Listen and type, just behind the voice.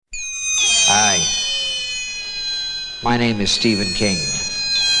My name is Stephen King.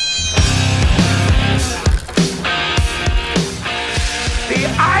 The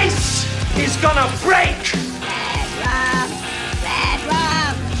ice is gonna break! Red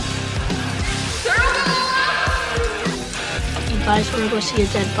rum! You guys want to go see a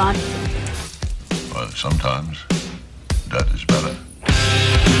dead body? Well, sometimes dead is better.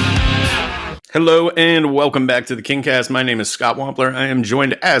 Hello and welcome back to the Kingcast. My name is Scott Wampler. I am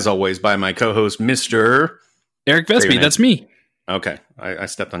joined, as always, by my co-host, Mr. Eric Vespi. That's me. Okay, I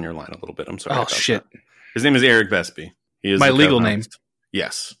stepped on your line a little bit. I'm sorry. Oh, shit. That. His name is Eric Vespi. He is my the legal co-host. name.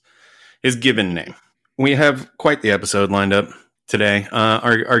 Yes, his given name. We have quite the episode lined up today.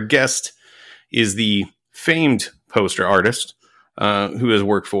 Our guest is the famed poster artist who has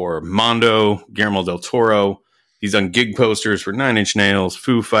worked for Mondo, Guillermo del Toro. He's done gig posters for Nine Inch Nails,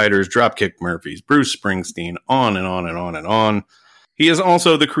 Foo Fighters, Dropkick Murphys, Bruce Springsteen, on and on and on and on. He is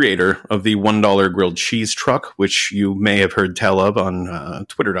also the creator of the $1 grilled cheese truck, which you may have heard tell of on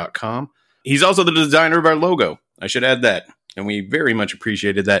twitter.com. He's also the designer of our logo. I should add that. And we very much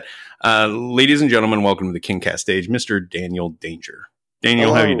appreciated that. Ladies and gentlemen, welcome to the Kingcast stage, Mr. Daniel Danger. Daniel,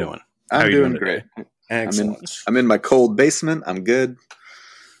 Hello. how are you doing? I'm doing great. Excellent. I'm in my cold basement. I'm good.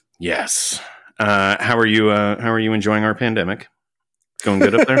 Yes. How are you enjoying our pandemic? Going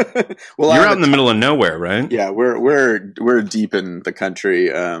good up there? Well, you're out in the middle of nowhere, right? Yeah, we're deep in the country.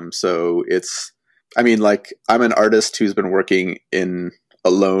 So it's, I'm an artist who's been working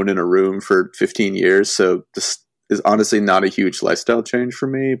alone in a room for 15 years. So this is honestly not a huge lifestyle change for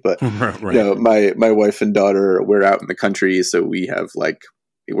me. But right. You know, my wife and daughter, we're out in the country, so we have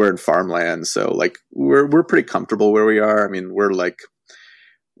we're in farmland. So we're pretty comfortable where we are. I mean,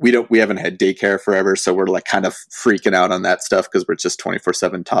 we haven't had daycare forever, so we're kind of freaking out on that stuff because we're just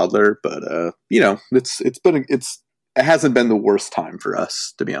 24/7 toddler. But it hasn't been the worst time for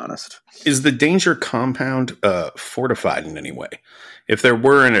us, to be honest. Is the Danger compound fortified in any way? If there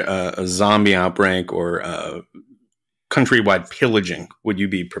were a zombie outbreak or countrywide pillaging, would you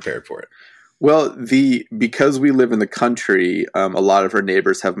be prepared for it? Well, because we live in the country, a lot of our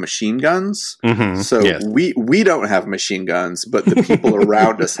neighbors have machine guns. Mm-hmm. So yes. we don't have machine guns, but the people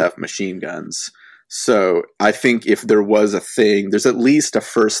around us have machine guns. So I think if there was a thing, there's at least a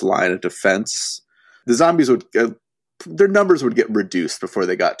first line of defense. The zombies their numbers would get reduced before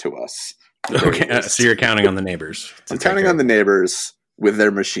they got to us. Okay, so you're counting on the neighbors. I'm counting on the neighbors with their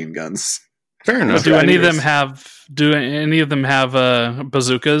machine guns. Fair enough. Do any of them have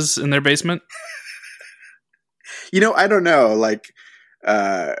bazookas in their basement? I don't know.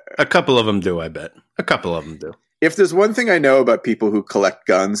 A couple of them do, I bet. A couple of them do. If there's one thing I know about people who collect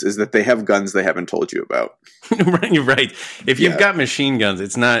guns is that they have guns they haven't told you about. You're right. If you've got machine guns,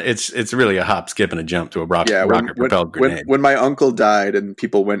 it's really a hop, skip, and a jump to a rocket-propelled grenade. When my uncle died and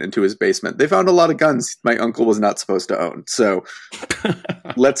people went into his basement, they found a lot of guns my uncle was not supposed to own. So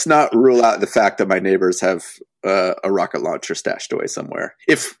let's not rule out the fact that my neighbors have a rocket launcher stashed away somewhere.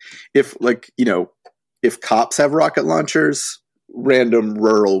 If cops have rocket launchers, random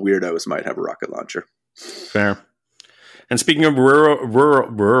rural weirdos might have a rocket launcher. Fair. And speaking of rural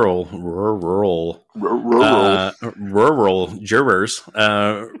jurors,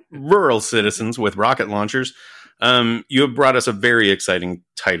 rural citizens with rocket launchers, you have brought us a very exciting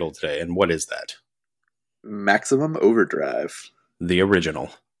title today. And what is that? Maximum Overdrive. The original.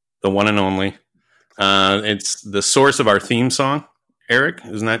 The one and only. It's the source of our theme song. Eric,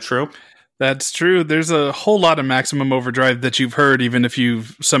 isn't that true? That's true. There's a whole lot of Maximum Overdrive that you've heard, even if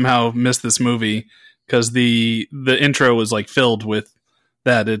you've somehow missed this movie. Because the intro was filled with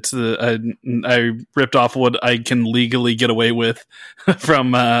that. It's I ripped off what I can legally get away with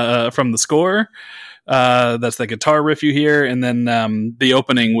from the score. That's the guitar riff you hear, and then the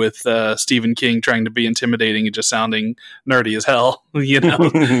opening with Stephen King trying to be intimidating and just sounding nerdy as hell.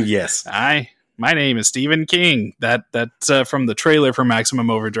 Yes. My name is Stephen King. That's from the trailer for Maximum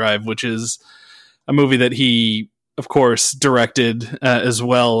Overdrive, which is a movie that he, of course, directed as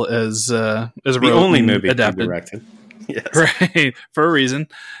well as the only movie adapted. He directed. Yes. Right, for a reason.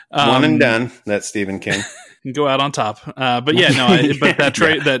 One and done. That's Stephen King. Go out on top. But yeah, no. But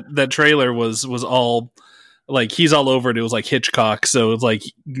that trailer was all he's all over it. It was like Hitchcock. So it's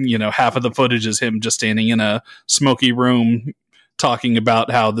half of the footage is him just standing in a smoky room talking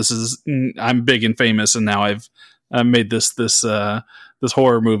about how I'm big and famous, and now I've made this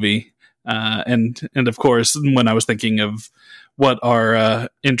horror movie. And of course, when I was thinking of what our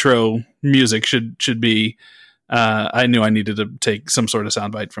intro music should be, I knew I needed to take some sort of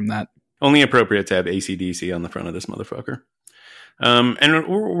soundbite from that. Only appropriate to have AC/DC on the front of this motherfucker. And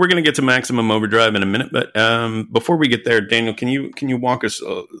we're going to get to Maximum Overdrive in a minute, but before we get there, Daniel, can you walk us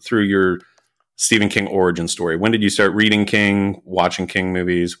through your Stephen King origin story? When did you start reading King, watching King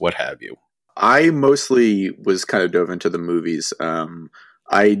movies, what have you? I mostly was kind of dove into the movies.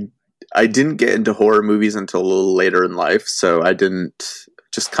 I didn't get into horror movies until a little later in life, so I didn't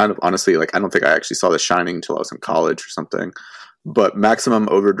just kind of honestly, like, I don't think I actually saw The Shining until I was in college or something. But Maximum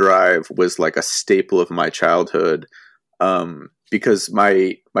Overdrive was like a staple of my childhood, because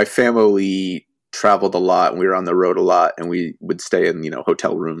my family traveled a lot and we were on the road a lot, and we would stay in,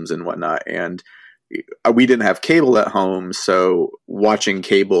 hotel rooms and whatnot. And we didn't have cable at home, so watching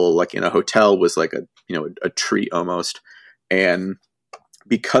cable like in a hotel was like a treat almost. And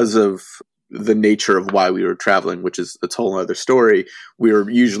because of the nature of why we were traveling, which is a whole other story, we were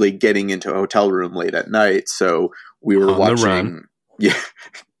usually getting into a hotel room late at night. So we were watching. Yeah,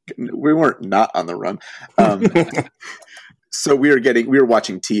 we weren't not on the run. So we were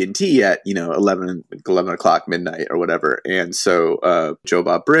watching TNT at 11 o'clock midnight or whatever, and so Joe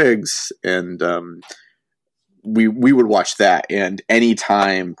Bob Briggs, and we would watch that. And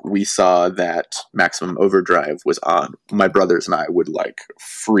anytime we saw that Maximum Overdrive was on, my brothers and I would like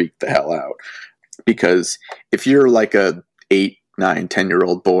freak the hell out, because if you're like a 8, 9,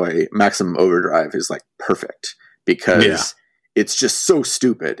 10-year-old boy, Maximum Overdrive is like perfect, because it's just so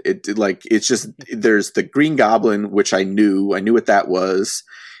stupid. It's just, there's the Green Goblin, which I knew what that was,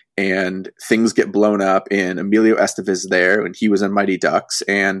 and things get blown up, and Emilio Estevez there, and he was in Mighty Ducks,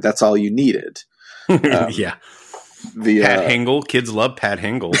 and that's all you needed. Yeah. Pat Hingle. Kids love Pat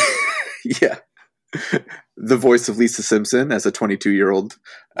Hingle. Yeah. The voice of Lisa Simpson as a 22-year-old.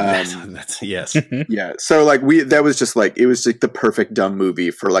 That's yes. Yeah. So like that was just like, it was like the perfect dumb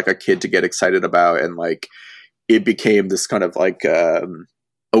movie for like a kid to get excited about, and like it became this kind of like a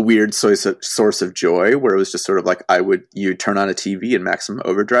weird source of joy, where it was just sort of like you turn on a TV and Maximum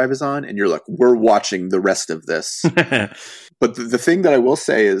Overdrive is on, and you're like, we're watching the rest of this. But the thing that I will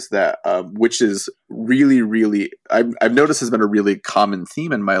say is that, which is really, really, I've noticed has been a really common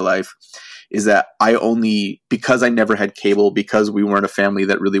theme in my life, is that because I never had cable, because we weren't a family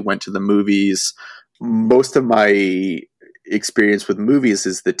that really went to the movies, most of my experience with movies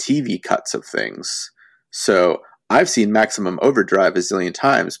is the TV cuts of things. So I've seen Maximum Overdrive a zillion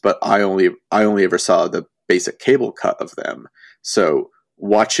times, but I only ever saw the basic cable cut of them. So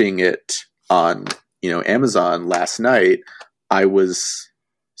watching it on, Amazon last night, I was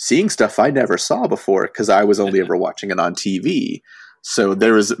seeing stuff I never saw before, because I was only ever watching it on TV. So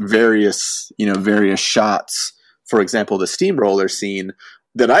there was various shots, for example, the steamroller scene,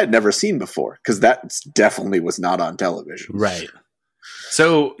 that I had never seen before, because that definitely was not on television. Right.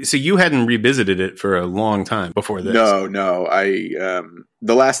 So you hadn't revisited it for a long time before this? No.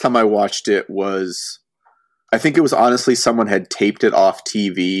 The last time I watched it was, I think it was honestly someone had taped it off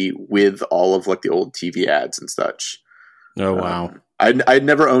TV with all of like the old TV ads and such. Oh, wow. I'd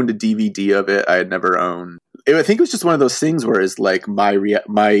never owned a DVD of it. I had never owned. I think it was just one of those things where it's like my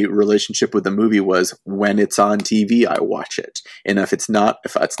relationship with the movie was, when it's on TV, I watch it, and if it's not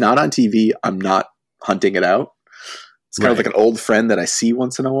on TV, I'm not hunting it out. It's kind of like an old friend that I see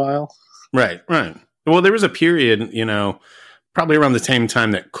once in a while. Right. Well, there was a period, probably around the same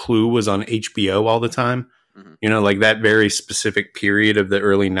time that Clue was on HBO all the time. Mm-hmm. Like that very specific period of the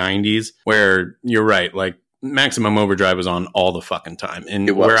early 90s, where you're right, like Maximum Overdrive was on all the fucking time. And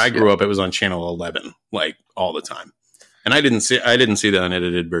where I grew up, it was on channel 11, like all the time. And I didn't see the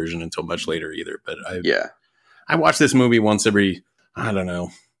unedited version until much later either. But I watched this movie once every, I don't know,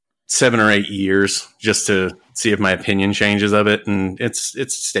 7 or 8 years, just to see if my opinion changes of it. And it's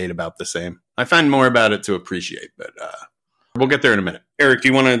stayed about the same. I find more about it to appreciate, but we'll get there in a minute. Eric, do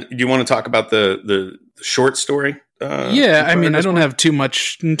you want to talk about the short story? I mean, I don't have too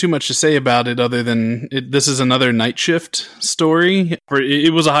much to say about it, other than this is another Night Shift story.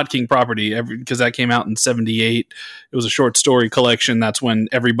 It was a Hot King property, because that came out in 1978. It was a short story collection. That's when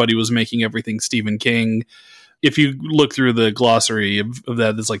everybody was making everything Stephen King. If you look through the glossary of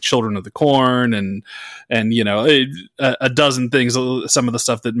that, there's like Children of the Corn and a dozen things. Some of the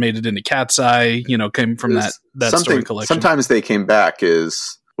stuff that made it into Cat's Eye, came from that story collection. Sometimes they came back.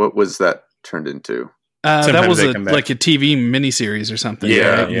 What was that turned into? That was like a TV miniseries or something.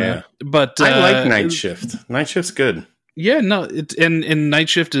 Yeah, right? yeah. But I like Night Shift. Night Shift's good. Yeah, no, and Night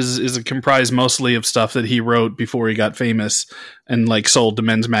Shift is comprised mostly of stuff that he wrote before he got famous and like sold to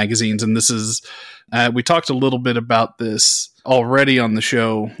men's magazines. And this is we talked a little bit about this already on the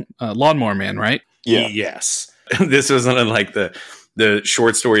show, Lawnmower Man, right? Yeah. Yes. This was one of like the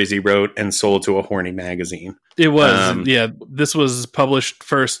short stories he wrote and sold to a horny magazine. It was, this was published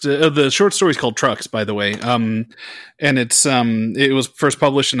first. The short story is called Trucks, by the way. And it was first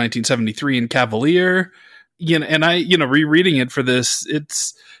published in 1973 in Cavalier. And I, rereading it for this,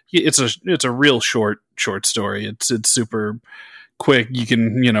 it's, it's a real short story. It's super quick. You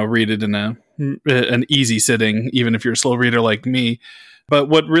can, read it in an easy sitting, even if you're a slow reader like me. But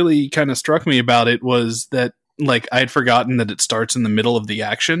what really kind of struck me about it was that, like, I'd forgotten that it starts in the middle of the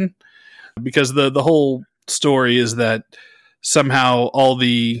action, because the whole story is that somehow all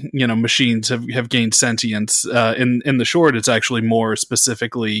the machines have gained sentience. In the short, it's actually more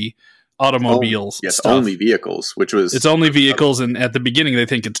specifically automobiles. Yes, stuff. Only vehicles, it's only vehicles, and at the beginning they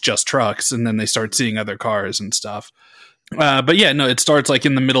think it's just trucks, and then they start seeing other cars and stuff. But yeah, no, it starts like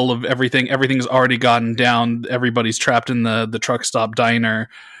in the middle of everything. Everything's already gotten down. Everybody's trapped in the truck stop diner.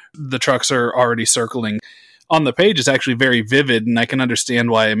 The trucks are already circling. On the page, it's actually very vivid, and I can understand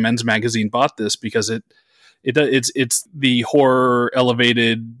why a men's magazine bought this, because it's the horror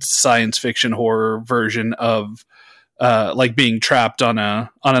elevated science fiction horror version of like being trapped on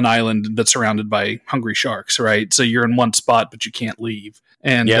an island that's surrounded by hungry sharks, right? So you're in one spot, but you can't leave.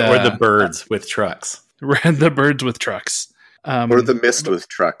 And or the birds with trucks. The birds with trucks, or the mist with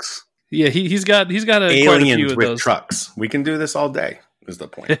trucks. Yeah, he's got aliens quite a few of with those. Trucks. We can do this all day. Is the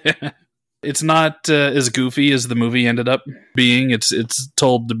point? It's not as goofy as the movie ended up being. It's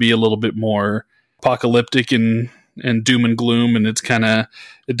told to be a little bit more apocalyptic and doom and gloom, and it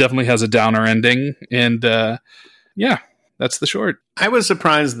definitely has a downer ending. And yeah, that's the short. I was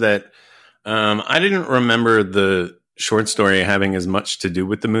surprised that I didn't remember the short story having as much to do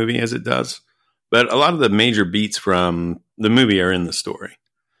with the movie as it does. But a lot of the major beats from the movie are in the story.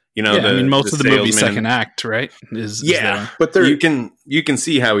 Most of the movie's second act, right? But there, you can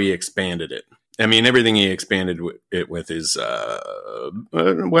see how he expanded it. I mean, everything he expanded it with is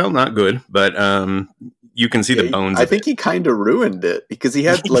not good, but you can see the bones. I think he kind of ruined it, because he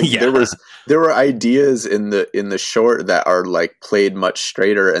had there were ideas in the short that are like played much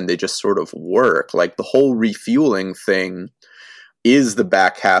straighter, and they just sort of work. Like the whole refueling thing is the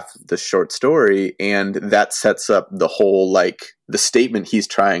back half of the short story, and that sets up the whole, like, the statement he's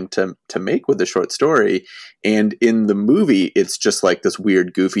trying to make with the short story. And in the movie, it's just like this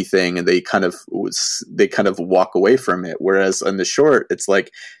weird goofy thing, and they kind of walk away from it. Whereas in the short, it's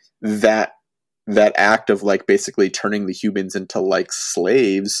like that act of, like, basically turning the humans into, like,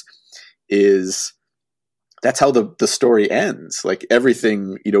 slaves that's how the story ends. Like,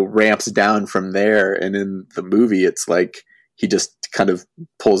 everything, ramps down from there. And in the movie, it's like he just kind of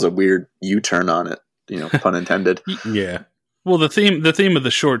pulls a weird U-turn on it, pun intended. Yeah. Well, the theme of the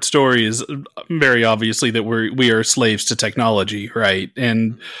short story is very obviously that we are slaves to technology, right?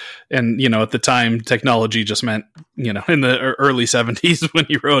 And at the time, technology just meant, in the early 70s when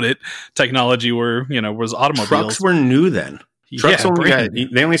he wrote it, technology was automobiles. Trucks were new then. Trucks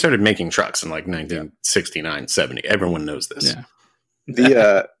they only started making trucks in like 1969, 70. Everyone knows this.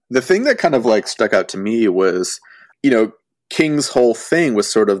 Yeah. The thing that kind of like stuck out to me was, King's whole thing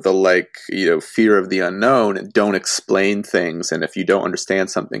was sort of the, like, fear of the unknown, and don't explain things. And if you don't understand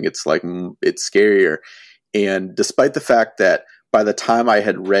something, it's like, it's scarier. And despite the fact that by the time I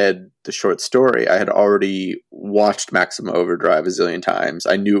had read the short story, I had already watched Maximum Overdrive a zillion times.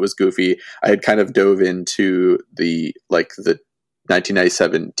 I knew it was goofy. I had kind of dove into the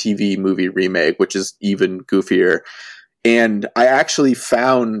 1997 TV movie remake, which is even goofier. And I actually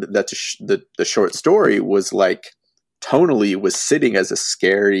found that the short story was like, tonally was sitting as a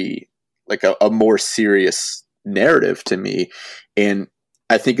scary, like a more serious narrative to me. And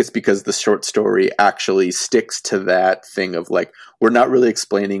I think it's because the short story actually sticks to that thing of, like, we're not really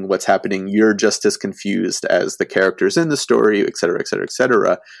explaining what's happening. You're just as confused as the characters in the story, et cetera, et cetera, et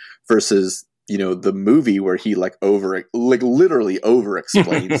cetera, versus, the movie where he literally over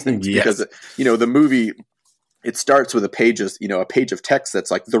explains things. Yes. Because, the movie, it starts with a page of text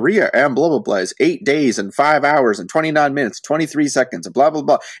that's like, the rear and blah, blah, blah is 8 days and 5 hours and 29 minutes, 23 seconds and blah, blah,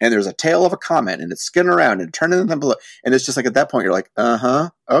 blah. And there's a tail of a comet and it's skinning around and turning into blah. And it's just like, at that point, you're like,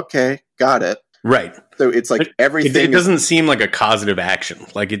 okay, got it. Right. So it's like everything. It doesn't seem like a causative action.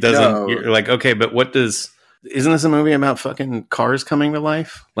 Like, it doesn't, no. You're like, okay, but isn't this a movie about fucking cars coming to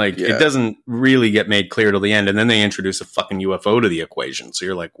life? Like, It doesn't really get made clear till the end. And then they introduce a fucking UFO to the equation. So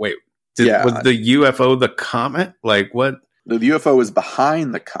you're like, wait. Was the UFO the comet? Like, what? The UFO was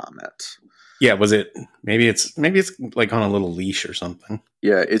behind the comet. Yeah, was it? Maybe it's like on a little leash or something.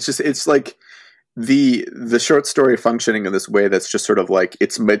 Yeah, it's like the short story functioning in this way that's just sort of like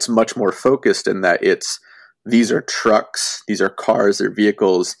it's much more focused in that these are trucks, these are cars, they're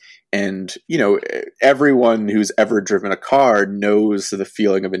vehicles, and everyone who's ever driven a car knows the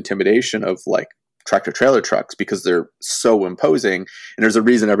feeling of intimidation of, like, tractor trailer trucks, because they're so imposing, and there's a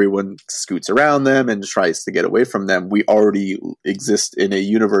reason everyone scoots around them and tries to get away from them. We already exist in a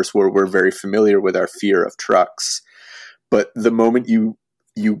universe where we're very familiar with our fear of trucks, but the moment you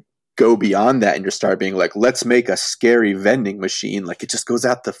you go beyond that and you start being like, let's make a scary vending machine. Like it just goes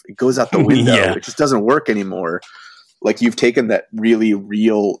out the window. Yeah. It just doesn't work anymore. Like you've taken that really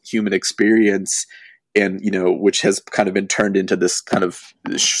real human experience and, you know, which has kind of been turned into this kind of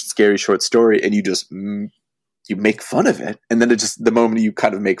scary short story, and you just you make fun of it, and then it just, the moment you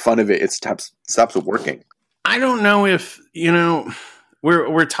kind of make fun of it, it stops working. I don't know if, you know,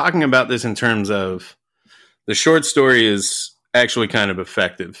 we're talking about this in terms of the short story is actually kind of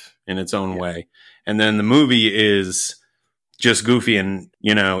effective in its own way, and then the movie is just goofy and,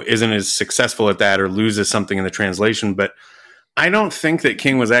 you know, isn't as successful at that or loses something in the translation. But I don't think that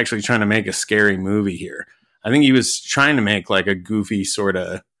King was actually trying to make a scary movie here. I think he was trying to make like a goofy sort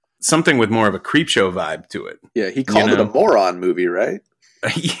of something with more of a creep show vibe to it. Yeah, he called it a moron movie, right?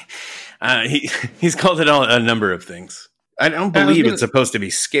 He's called it a number of things. I don't believe it's supposed to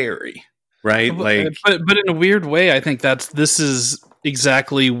be scary, right? Like, but in a weird way, I think this is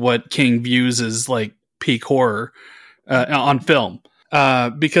exactly what King views as like peak horror on film.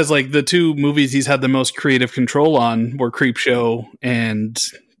 Because like the two movies he's had the most creative control on were Creepshow and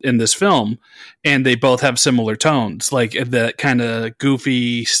in this film, and they both have similar tones, like that kind of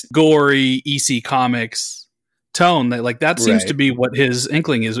goofy, gory, EC Comics tone. That seems to be what his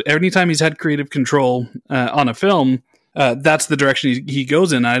inkling is. Anytime he's had creative control on a film, that's the direction he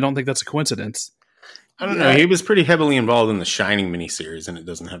goes in. I don't think that's a coincidence. I don't know. He was pretty heavily involved in the Shining miniseries, and it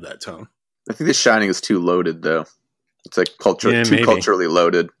doesn't have that tone. I think the Shining is too loaded, though. It's like culturally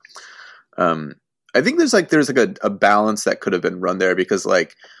loaded. I think there's a balance that could have been run there, because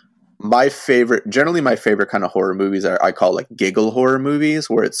like my favorite kind of horror movies I call like giggle horror movies,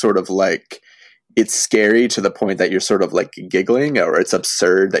 where it's sort of like it's scary to the point that you're sort of like giggling, or it's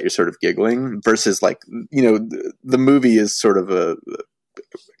absurd that you're sort of giggling, versus like, you know, the movie is sort of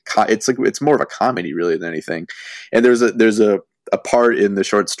it's more of a comedy really than anything. And there's a part in the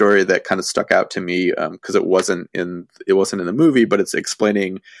short story that kind of stuck out to me, because it wasn't in the movie, but it's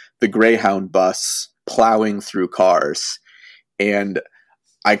explaining the Greyhound bus plowing through cars. And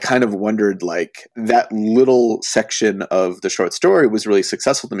I kind of wondered, like, that little section of the short story was really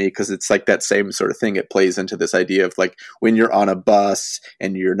successful to me, because it's like that same sort of thing. It plays into this idea of like when you're on a bus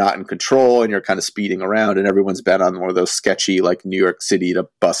and you're not in control and you're kind of speeding around, and everyone's been on one of those sketchy like New York City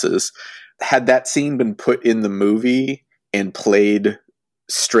buses. Had that scene been put in the movie and played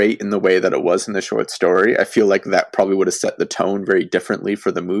straight in the way that it was in the short story, I feel like that probably would have set the tone very differently for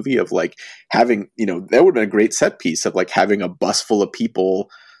the movie, of like having, you know, that would have been a great set piece of like having a bus full of people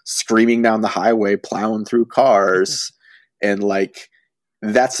screaming down the highway, plowing through cars. And like,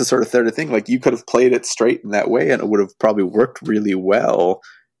 that's the sort of thing. Like you could have played it straight in that way and it would have probably worked really well.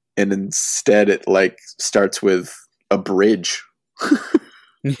 And instead it like starts with a bridge.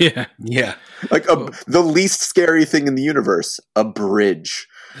 Yeah. Like the least scary thing in the universe, a bridge.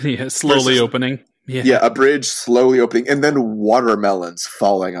 Yeah, slowly opening. Yeah, a bridge slowly opening, and then watermelons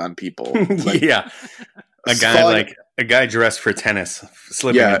falling on people. Like, yeah, a guy dressed for tennis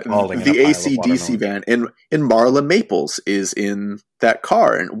slipping and falling. The AC/DC van, and Marla Maples is in that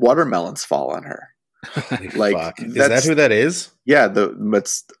car, and watermelons fall on her. Like, is that who that is? Yeah,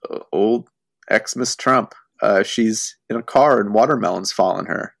 that's old ex Miss Trump. She's in a car and watermelons fall on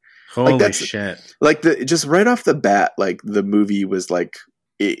her. Holy shit! Like just right off the bat, like the movie was like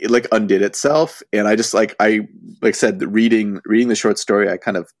it like undid itself, and I just like said, reading the short story, I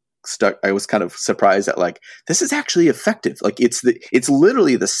was kind of surprised that like this is actually effective. Like it's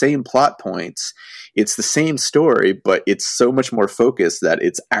literally the same plot points, it's the same story, but it's so much more focused that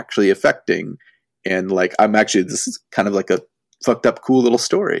it's actually affecting. And like this is kind of like a fucked up cool little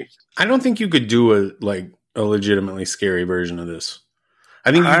story. I don't think you could do a legitimately scary version of this.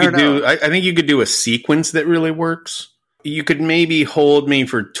 I think you could do a sequence that really works. You could maybe hold me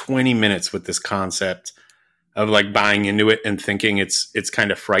for 20 minutes with this concept of like buying into it and thinking it's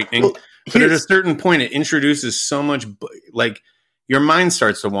kind of frightening. Well, but at a certain point, it introduces so much, like your mind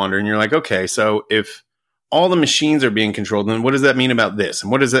starts to wander, and you're like, okay, so if all the machines are being controlled, then what does that mean about this?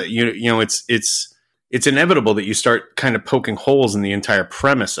 And what does that you know? It's inevitable that you start kind of poking holes in the entire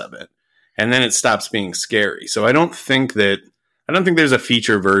premise of it, and then it stops being scary. So I don't think there's a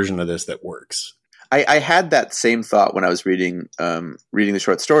feature version of this that works. I had that same thought when I was reading the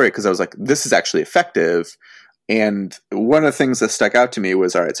short story, because I was like, this is actually effective. And one of the things that stuck out to me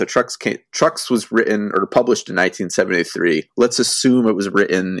was, all right, so Trucks was written or published in 1973. Let's assume it was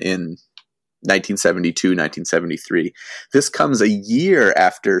written in 1972, 1973. This comes a year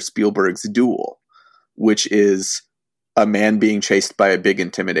after Spielberg's Duel, which is a man being chased by a big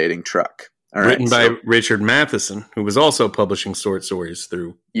intimidating truck. All written by Richard Matheson, who was also publishing short stories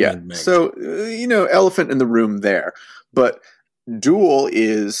through. Yeah. So, elephant in the room there. But Duel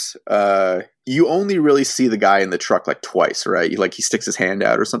is you only really see the guy in the truck like twice, right? Like he sticks his hand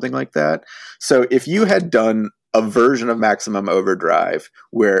out or something like that. So if you had done a version of Maximum Overdrive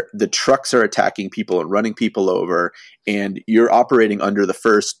where the trucks are attacking people and running people over, and you're operating under the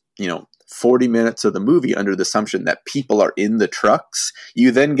first, 40 minutes of the movie under the assumption that people are in the trucks,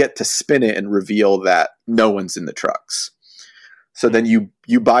 you then get to spin it and reveal that no one's in the trucks. So then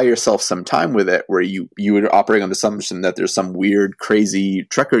you buy yourself some time with it where you are operating on the assumption that there's some weird, crazy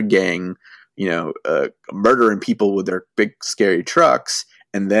trucker gang, murdering people with their big, scary trucks.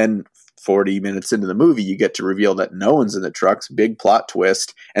 And then 40 minutes into the movie, you get to reveal that no one's in the trucks, big plot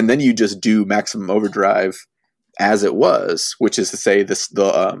twist. And then you just do Maximum Overdrive as it was, which is to say the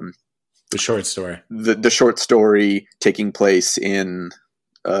short story. The short story taking place in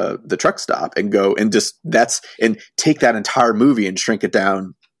the truck stop, and go and and take that entire movie and shrink it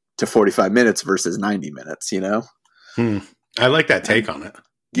down to 45 minutes versus 90 minutes, I like that take on it.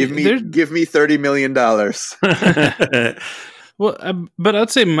 Give me $30 million. Well, but I'd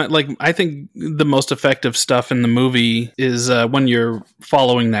say I think the most effective stuff in the movie is when you're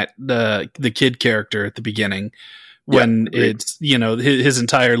following that the kid character at the beginning, when it's his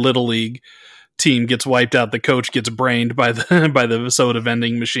entire Little League team gets wiped out, the coach gets brained by the soda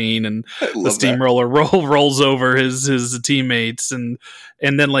vending machine, and the steamroller rolls over his teammates, and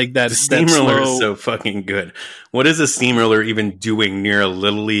then like that steamroller is so fucking good. What is a steamroller even doing near a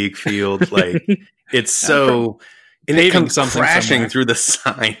Little League field? Like it's so. And it comes crashing through the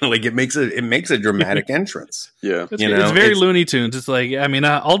sign, like it makes a dramatic entrance. Yeah, it's very Looney Tunes. It's like, I mean,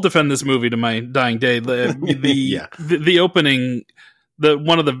 I'll defend this movie to my dying day. The opening,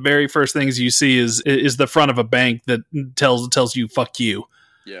 one of the very first things you see is the front of a bank that tells you "fuck you."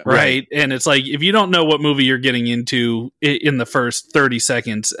 Yeah. Right. And it's like, if you don't know what movie you're getting into in the first 30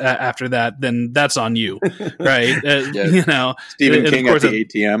 seconds after that, then that's on you, right? Stephen King at the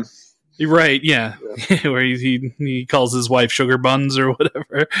ATM. Right, yeah. Where he calls his wife sugar buns or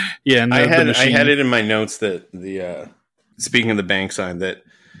whatever. Yeah, and I had it in my notes that the speaking of the bank sign, that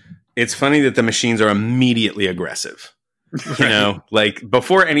it's funny that the machines are immediately aggressive. Like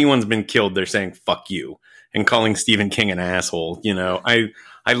before anyone's been killed, they're saying "fuck you" and calling Stephen King an asshole.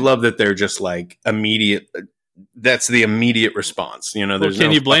 I love that they're just like immediate. That's the immediate response.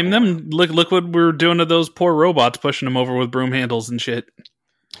 Can you blame them? Look what we're doing to those poor robots, pushing them over with broom handles and shit.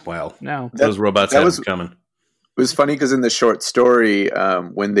 Well, no, those robots have coming. It was funny because in the short story,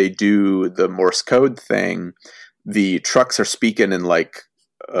 when they do the Morse code thing, the trucks are speaking in like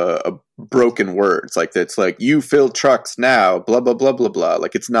broken words. Like it's like, you fill trucks now, blah blah blah blah blah.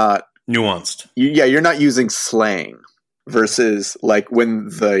 Like it's not nuanced. You're not using slang. Versus like when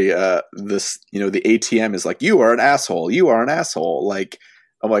the ATM is like, you are an asshole. You are an asshole. Like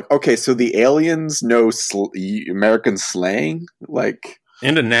I'm like, okay, so the aliens know American slang, like.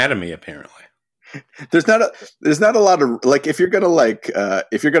 And anatomy, apparently. There's not a lot of like, if you're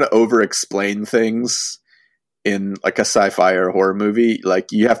gonna over explain things in like a sci-fi or a horror movie,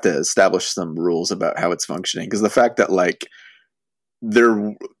 like you have to establish some rules about how it's functioning. Because the fact that like there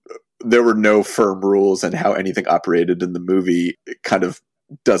were no firm rules and how anything operated in the movie, it kind of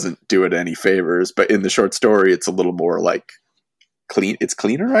doesn't do it any favors. But in the short story, it's a little more like clean. It's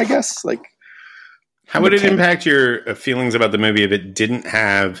cleaner, I guess. Like. How would it impact your feelings about the movie if it didn't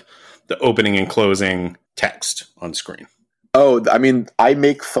have the opening and closing text on screen? Oh, I mean, I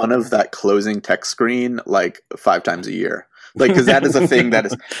make fun of that closing text screen like 5 times a year. Like, because that is a thing that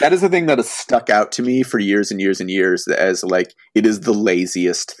has stuck out to me for years and years and years as like it is the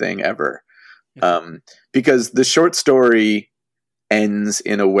laziest thing ever. Because the short story ends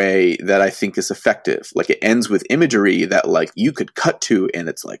in a way that I think is effective. Like it ends with imagery that like you could cut to, and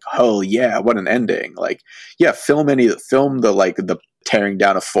it's like, oh yeah, what an ending! Like, yeah, film the tearing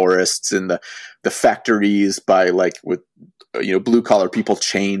down of forests and the factories by like with blue collar people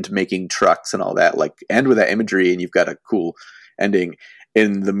chained making trucks and all that. Like end with that imagery, and you've got a cool ending.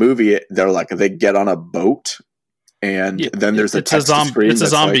 In the movie, they get on a boat. And then there's a zombie. It's a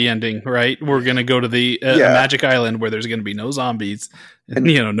zombie ending, right? We're going to go to the magic island where there's going to be no zombies and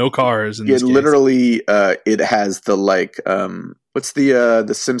no cars. Literally, it has the like, what's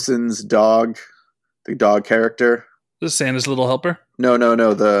the Simpsons dog, the dog character? The Santa's Little Helper? No.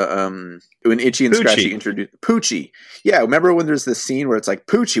 When Itchy and Scratchy introduced Poochie. Yeah, remember when there's this scene where it's like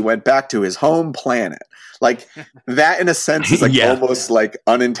Poochie went back to his home planet. Like that, in a sense, is like almost like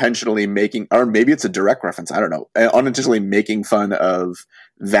unintentionally making, or maybe it's a direct reference. I don't know. Unintentionally making fun of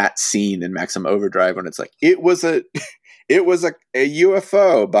that scene in Maximum Overdrive when it's like it was a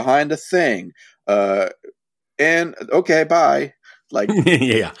UFO behind a thing, and okay, bye. Like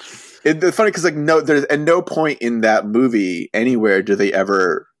yeah. It's funny because there's at no point in that movie anywhere do they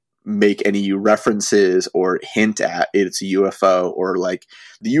ever make any references or hint at it's a UFO, or like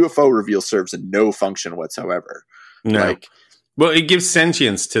the UFO reveal serves no function whatsoever. No. Well, it gives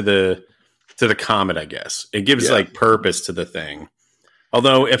sentience to the comet, I guess. It gives like purpose to the thing.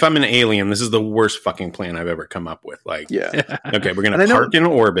 Although, if I'm an alien, this is the worst fucking plan I've ever come up with. Like, okay, we're going to park in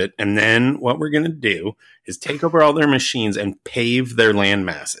orbit, and then what we're going to do is take over all their machines and pave their land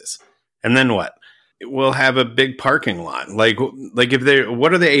masses. And then what? We'll have a big parking lot. Like if they,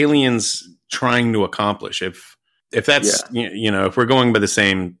 what are the aliens trying to accomplish? If that's, if we're going by the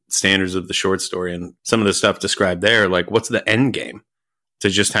same standards of the short story and some of the stuff described there, like, what's the end game? To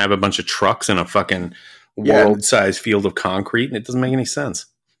just have a bunch of trucks in a fucking world-sized field of concrete? It doesn't make any sense.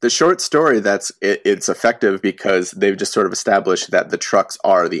 The short story, it's effective because they've just sort of established that the trucks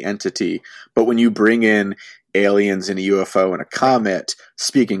are the entity. But when you bring in aliens and a UFO and a comet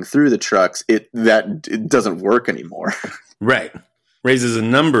speaking through the trucks, it doesn't work anymore. Right. Raises a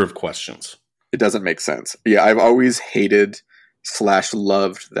number of questions. It doesn't make sense. Yeah, I've always hated /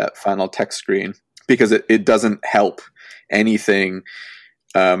 loved that final text screen because it doesn't help anything.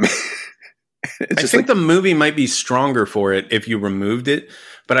 I think the movie might be stronger for it if you removed it,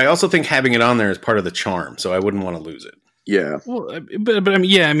 but I also think having it on there is part of the charm, so I wouldn't want to lose it. Yeah. Well, but I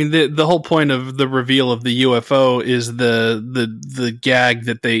mean, the whole point of the reveal of the UFO is the gag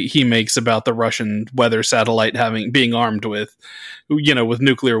that he makes about the Russian weather satellite being armed with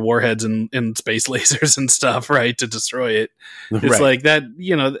nuclear warheads and space lasers and stuff, right, to destroy it. It's like that,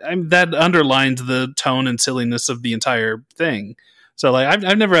 that underlines the tone and silliness of the entire thing. So, like,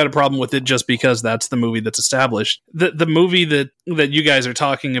 I've never had a problem with it just because that's the movie that's established. The movie that you guys are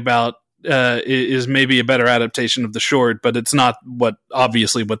talking about is maybe a better adaptation of the short, but it's not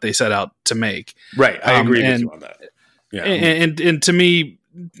obviously what they set out to make. Right, I agree with you on that. Yeah, and to me,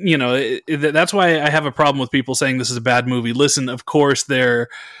 that's why I have a problem with people saying this is a bad movie. Listen, of course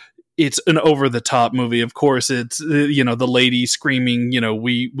it's an over the top movie. Of course, it's the lady screaming,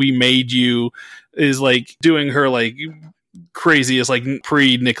 we made you, is like doing her like craziest, like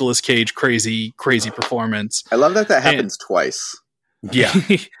pre Nicolas Cage crazy performance. I love that happens twice. Yeah.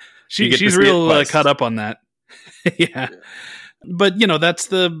 She's real caught up on that. Yeah. But that's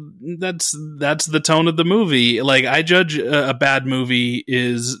the tone of the movie. Like, I judge a bad movie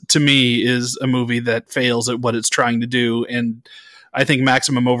is a movie that fails at what it's trying to do. And I think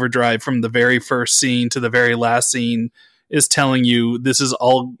Maximum Overdrive, from the very first scene to the very last scene, is telling you this is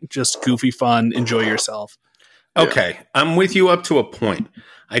all just goofy fun. Enjoy yourself. Okay, I'm with you up to a point.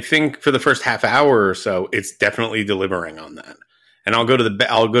 I think for the first half hour or so, it's definitely delivering on that, and I'll go to the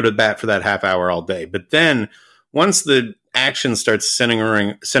bat for that half hour all day. But then once the action starts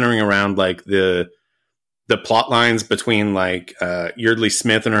centering around like the plot lines between like Yeardley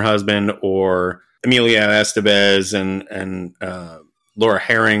Smith and her husband, or Emilio Estevez and Laura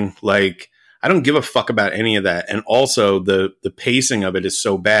Herring, like, I don't give a fuck about any of that. And also the pacing of it is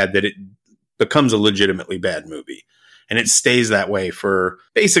so bad that it becomes a legitimately bad movie, and it stays that way for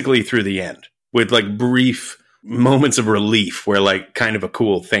basically through the end, with like brief moments of relief where like kind of a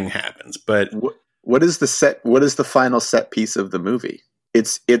cool thing happens. But what is the final set piece of the movie?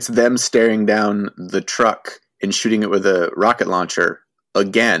 It's them staring down the truck and shooting it with a rocket launcher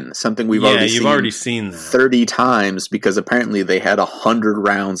again, something you've already seen 30 times, because apparently they had 100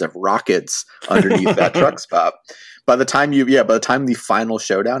 rounds of rockets underneath that truck stop. By the time the final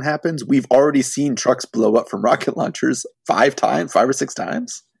showdown happens, we've already seen trucks blow up from rocket launchers 5 or 6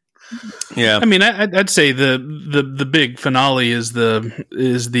 times. Yeah, I mean, I'd say the big finale is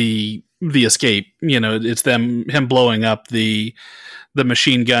the escape. It's him blowing up the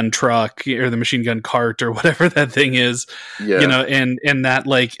machine gun truck or the machine gun cart or whatever that thing is. Yeah. And that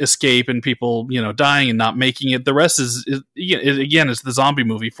like escape and people dying and not making it. The rest is again, it's the zombie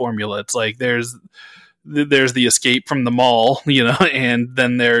movie formula. It's like there's the escape from the mall, and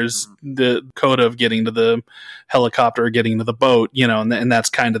then there's the coda of getting to the helicopter, getting to the boat, and that's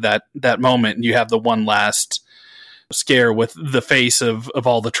kind of that moment. And you have the one last scare with the face of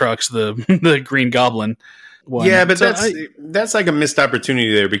all the trucks, the Green Goblin one. Yeah, but that's like a missed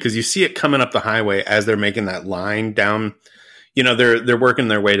opportunity there, because you see it coming up the highway as they're making that line down. They're working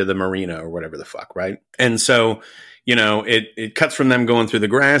their way to the marina or whatever the fuck, right? And so it cuts from them going through the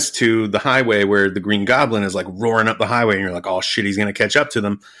grass to the highway where the Green Goblin is like roaring up the highway, and you're like, oh shit, he's going to catch up to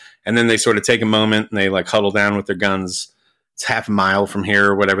them. And then they sort of take a moment and they like huddle down with their guns. It's half a mile from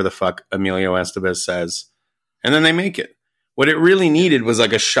here or whatever the fuck Emilio Estevez says. And then they make it. What it really needed was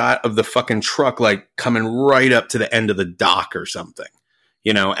like a shot of the fucking truck like coming right up to the end of the dock or something,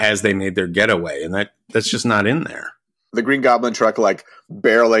 as they made their getaway. And that's just not in there. the Green Goblin truck like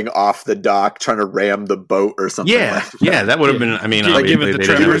barreling off the dock, trying to ram the boat or something. Yeah, that would have been. I mean, give it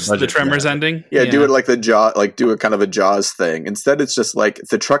the Tremors ending. Yeah, do it like the Jaws, like do a kind of a Jaws thing. Instead, it's just like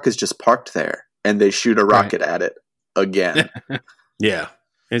the truck is just parked there, and they shoot a rocket at it again. Yeah,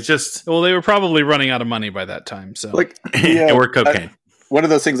 it's just. Well, they were probably running out of money by that time, so like or cocaine. One of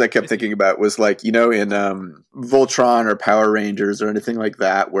those things I kept thinking about was like, in Voltron or Power Rangers or anything like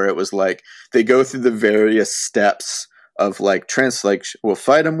that, where it was like they go through the various steps of like we'll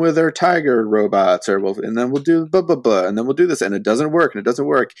fight them with our tiger robots, and then we'll do blah blah blah, and then we'll do this, and it doesn't work,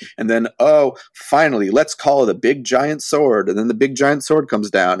 and then finally let's call it a big giant sword, and then the big giant sword comes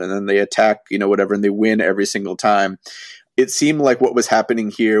down, and then they attack, whatever, and they win every single time. It seemed like what was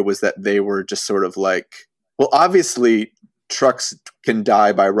happening here was that they were just sort of like, well, obviously trucks can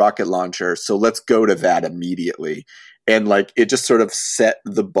die by rocket launcher, so let's go to that immediately. And like it just sort of set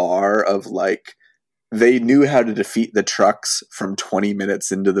the bar of like they knew how to defeat the trucks from 20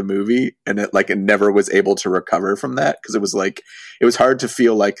 minutes into the movie, and it never was able to recover from that, because it was hard to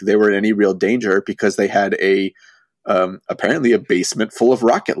feel like they were in any real danger because they had apparently a basement full of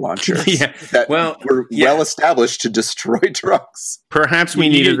rocket launchers that were well established to destroy trucks. Perhaps we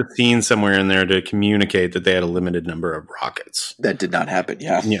needed a scene somewhere in there to communicate that they had a limited number of rockets. That did not happen.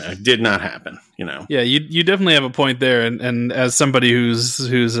 Yeah, it did not happen. Yeah, you definitely have a point there, and as somebody who's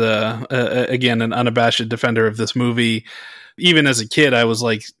again an unabashed defender of this movie, even as a kid, I was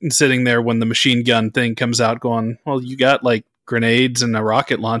like sitting there when the machine gun thing comes out, going, "Well, you got like grenades and a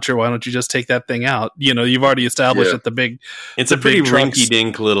rocket launcher. Why don't you just take that thing out?" You've already established that the big. It's a pretty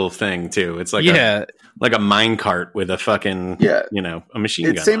rinky-dink little thing too. It's like a mine cart with a fucking a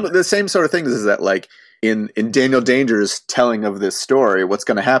machine gun. The same sort of things is that like in Daniel Danger's telling of this story, what's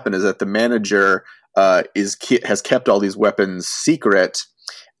going to happen is that the manager has kept all these weapons secret.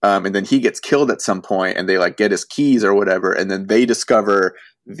 And then he gets killed at some point, and they like get his keys or whatever, and then they discover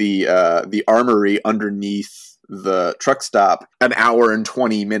the armory underneath the truck stop an hour and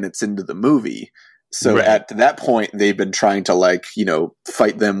 20 minutes into the movie. So at that point, they've been trying to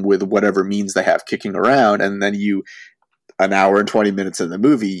fight them with whatever means they have kicking around, and then an hour and 20 minutes in the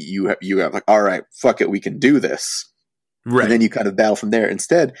movie, you have like, all right, fuck it, we can do this. Right. And then you kind of battle from there.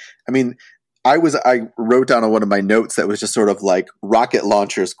 Instead, I mean, I wrote down on one of my notes that was just sort of like rocket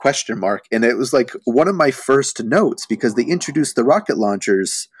launchers ? And it was like one of my first notes, because they introduced the rocket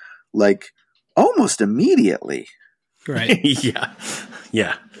launchers like almost immediately. Right.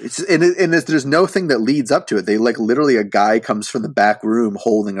 Yeah. There's no thing that leads up to it. They like literally a guy comes from the back room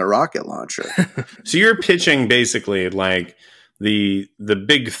holding a rocket launcher. So you're pitching basically like the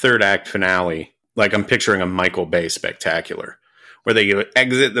big third act finale. Like I'm picturing a Michael Bay spectacular where they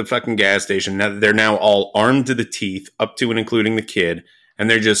exit the fucking gas station. Now they're now all armed to the teeth, up to and including the kid, and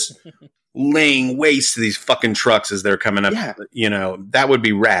they're just laying waste to these fucking trucks as they're coming up. Yeah. That would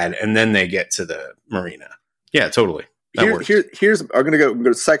be rad. And then they get to the marina. Yeah, totally. I'm going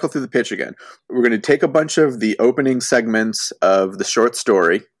to cycle through the pitch again. We're going to take a bunch of the opening segments of the short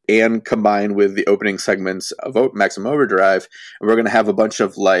story and combine with the opening segments of Maximum Overdrive. And we're going to have a bunch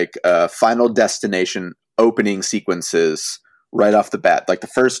of like Final Destination opening sequences right off the bat. Like the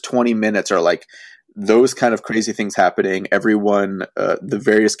first 20 minutes are like those kind of crazy things happening. Everyone, the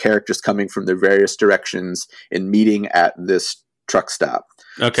various characters coming from their various directions and meeting at this truck stop.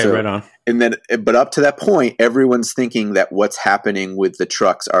 Okay, right on. And then, but up to that point, everyone's thinking that what's happening with the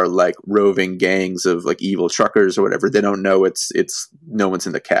trucks are like roving gangs of like evil truckers or whatever. They don't know it's no one's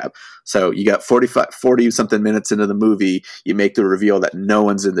in the cab. So you got 40 something minutes into the movie, you make the reveal that no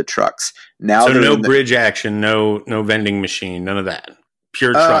one's in the trucks. Now, so no bridge action, no vending machine, none of that.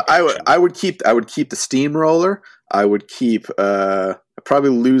 Pure truck action. I would keep the steamroller. I would keep I'd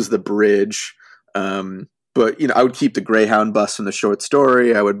probably lose the bridge. But I would keep the Greyhound bus from the short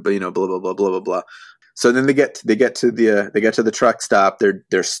story. I would, blah blah blah blah blah blah. So then they get to the truck stop.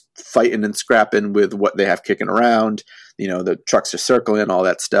 They're fighting and scrapping with what they have kicking around. The trucks are circling, all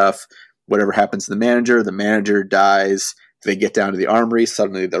that stuff. Whatever happens to the manager dies. They get down to the armory.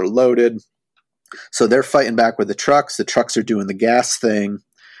 Suddenly they're loaded. So they're fighting back with the trucks. The trucks are doing the gas thing.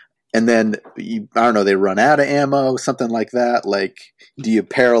 And then, I don't know, they run out of ammo, something like that. Like, do you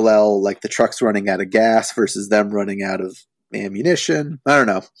parallel, like, the trucks running out of gas versus them running out of ammunition? I don't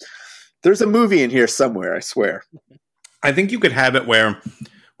know. There's a movie in here somewhere, I swear. I think you could have it where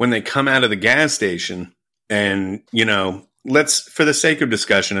when they come out of the gas station and, let's, for the sake of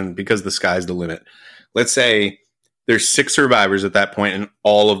discussion and because the sky's the limit, let's say there's 6 survivors at that point and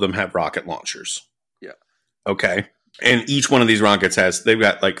all of them have rocket launchers. Yeah. Okay. And each one of these rockets they've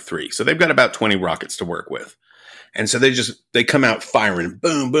got like 3. So they've got about 20 rockets to work with. And so they come out firing,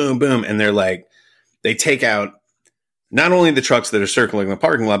 boom, boom, boom. And they're like, they take out not only the trucks that are circling the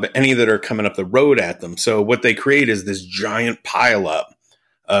parking lot, but any that are coming up the road at them. So what they create is this giant pileup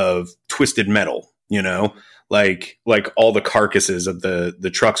of twisted metal, like all the carcasses of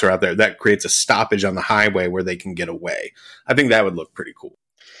the trucks are out there. That creates a stoppage on the highway where they can get away. I think that would look pretty cool.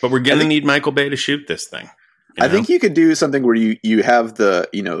 But we're going to need Michael Bay to shoot this thing. I think you could do something where you have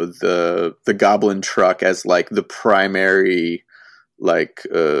the goblin truck as like the primary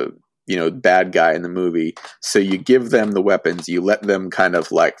bad guy in the movie. So you give them the weapons, you let them kind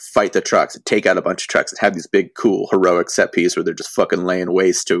of like fight the trucks, take out a bunch of trucks, and have these big, cool, heroic set piece where they're just fucking laying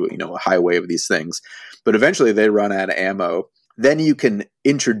waste to a highway of these things. But eventually they run out of ammo. Then you can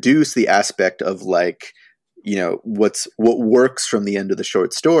introduce the aspect of like, what works from the end of the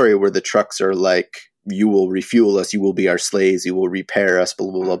short story, where the trucks are like, you will refuel us, you will be our slaves, you will repair us,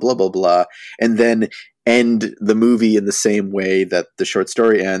 blah, blah, blah, blah, blah, blah. And then end the movie in the same way that the short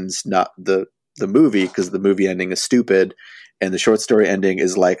story ends, not the movie, because the movie ending is stupid. And the short story ending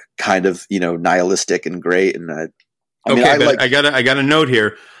is like kind of, nihilistic and great. And I got a note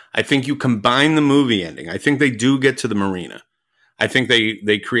here. I think you combine the movie ending. I think they do get to the marina. I think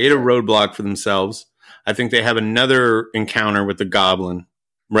they create a roadblock for themselves. I think they have another encounter with the goblin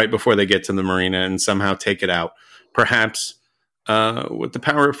right before they get to the marina and somehow take it out, perhaps with the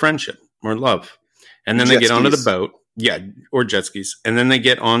power of friendship or love. And then they get onto the boat. Yeah, or jet skis. And then they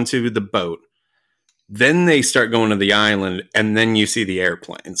get onto the boat. Then they start going to the island, and then you see the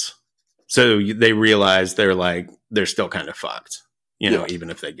airplanes. So they realize they're still kind of fucked, even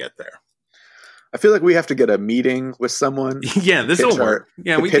if they get there. I feel like we have to get a meeting with someone. Yeah, this will work.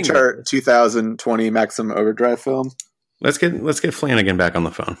 Yeah, we pitch our 2020 Maximum Overdrive film. Let's get Flanagan back on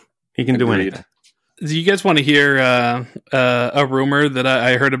the phone. He can do anything. Do you guys want to hear a rumor that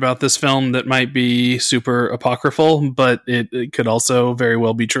I heard about this film that might be super apocryphal, but it could also very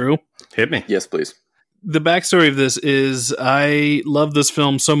well be true? Hit me. Yes, please. The backstory of this is I love this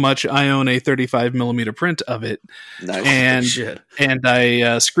film so much I own a 35 millimeter print of it. Nice. And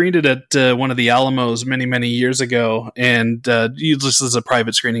I screened it at one of the Alamos many, many years ago, and this is a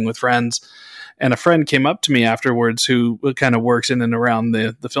private screening with friends. And a friend came up to me afterwards who kind of works in and around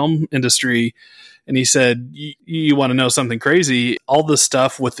the film industry. And he said, you want to know something crazy? All the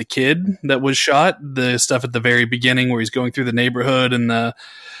stuff with the kid that was shot, the stuff at the very beginning where he's going through the neighborhood and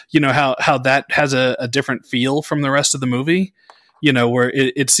how that has a different feel from the rest of the movie, where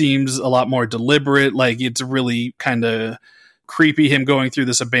it seems a lot more deliberate. Like it's really kind of creepy, him going through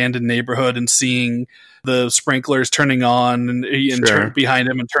this abandoned neighborhood and seeing the sprinklers turning on and behind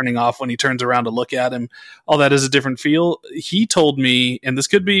him and turning off when he turns around to look at him. All that is a different feel. He told me, and this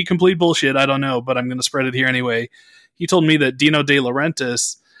could be complete bullshit, I don't know, but I'm going to spread it here anyway. He told me that Dino De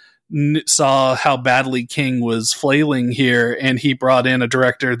Laurentiis saw how badly King was flailing here, and he brought in a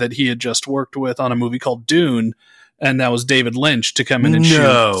director that he had just worked with on a movie called Dune, and that was David Lynch, to come in and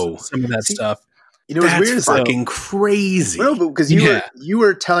shoot some of that stuff. That's weird. Fucking crazy. No, because you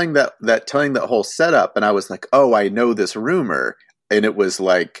were telling that whole setup, and I was like, oh, I know this rumor, and it was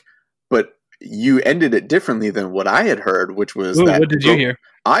like, but you ended it differently than what I had heard, which was that. What did you hear?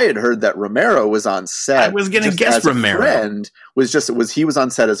 I had heard that Romero was on set. I was going to guess Romero. He was on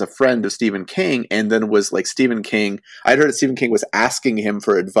set as a friend of Stephen King, and then was like Stephen King. I'd heard that Stephen King was asking him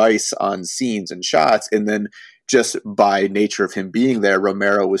for advice on scenes and shots, and then just by nature of him being there,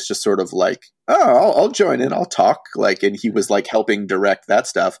 Romero was just sort of like, oh, I'll join in, I'll talk, and he was like helping direct that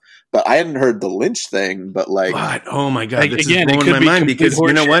stuff. But I hadn't heard the Lynch thing, but oh my god, this is blowing my mind, because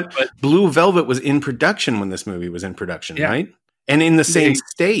you know what? Blue Velvet was in production when this movie was in production, right? And in the same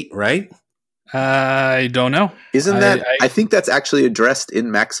state, right? I don't know. Isn't that? I think that's actually addressed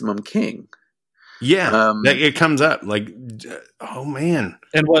in Maximum King. Yeah, it comes up oh man.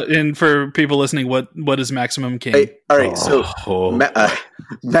 And for people listening, what is Maximum King? All right, so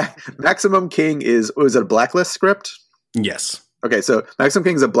Maximum King was it a Blacklist script? Yes. Okay, so Maximum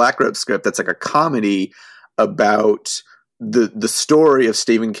King is a Blacklist script that's like a comedy about the story of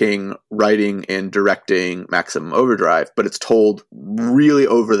Stephen King writing and directing Maximum Overdrive, but it's told really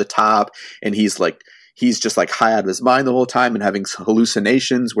over the top, and he's just like high out of his mind the whole time and having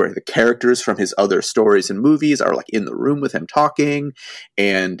hallucinations where the characters from his other stories and movies are like in the room with him talking,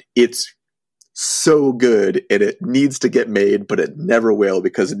 and it's so good, and it needs to get made, but it never will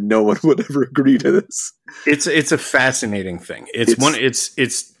because no one would ever agree to this. It's a fascinating thing. It's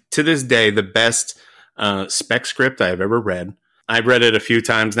to this day the best spec script I have ever read. I've read it a few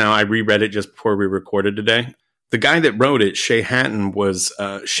times now. I reread it just before we recorded today. The guy that wrote it, Shay Hatton, was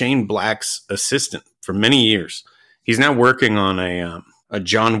Shane Black's assistant for many years. He's now working on a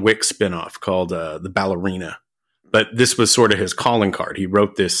John Wick spinoff called The Ballerina. But this was sort of his calling card. He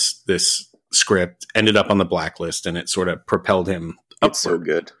wrote this script, ended up on the blacklist, and it sort of propelled him upward. It's so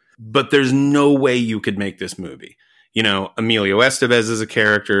good. But there's no way you could make this movie. You know, Emilio Estevez is a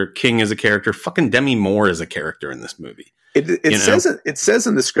character, King is a character, fucking Demi Moore is a character in this movie. It says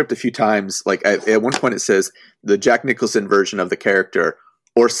in the script a few times, like at one point it says the Jack Nicholson version of the character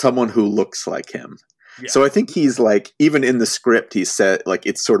or someone who looks like him. Yeah. So I think he's like, even in the script, he said like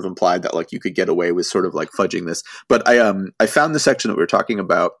it's sort of implied that like you could get away with sort of like fudging this. But I found the section that we were talking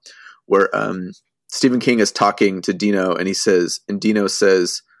about where Stephen King is talking to Dino, and Dino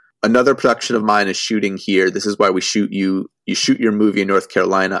says, "Another production of mine is shooting here. This is why we shoot you. You shoot your movie in North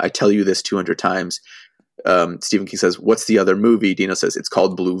Carolina. I tell you this 200 times." Stephen King says, "What's the other movie?" Dino says, "It's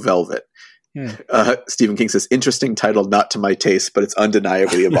called Blue Velvet." Stephen King says, "Interesting title, not to my taste, but it's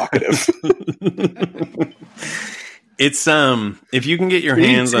undeniably evocative." It's if you can get your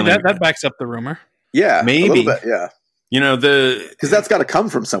hands on that backs up the rumor. Yeah, maybe. A little bit, yeah. You know, because that's got to come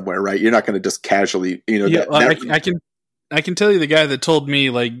from somewhere, right? You're not going to just casually, you know. Yeah, I can tell you the guy that told me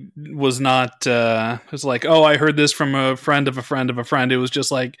like was like, "Oh, I heard this from a friend of a friend of a friend." It was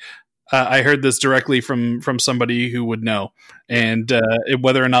just like, I heard this directly from somebody who would know, and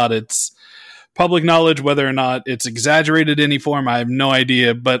whether or not it's public knowledge, whether or not it's exaggerated in any form, I have no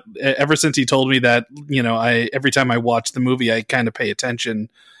idea. But ever since he told me that, you know, every time I watch the movie, I kind of pay attention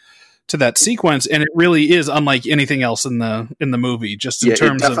to that sequence, and it really is unlike anything else in the movie. Just in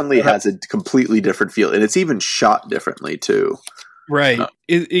terms it definitely has a completely different feel, and it's even shot differently too. Right.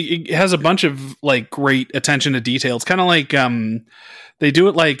 It has a bunch of like great attention to detail. It's kind of like they do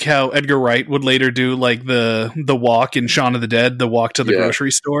it like how Edgar Wright would later do like the walk in Shaun of the Dead, the walk to the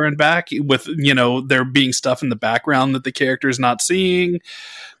grocery store and back, with, you know, there being stuff in the background that the character is not seeing.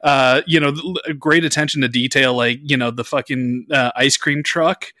 You know, great attention to detail, like, you know, the fucking ice cream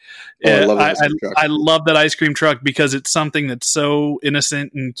truck. I love that ice cream truck. I love that ice cream truck because it's something that's so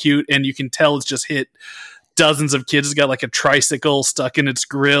innocent and cute, and you can tell it's just hit dozens of kids. It's got like a tricycle stuck in its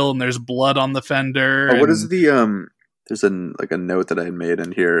grill, and there's blood on the fender. What is the there's a note that I had made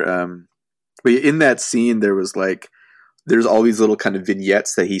in here. But in that scene, there's all these little kind of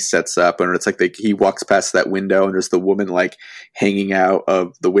vignettes that he sets up, and it's like he walks past that window, and there's the woman like hanging out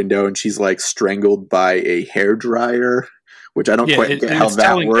of the window, and she's like strangled by a hairdryer, which I don't quite get how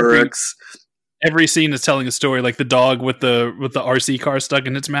that works. Every scene is telling a story, like the dog with the RC car stuck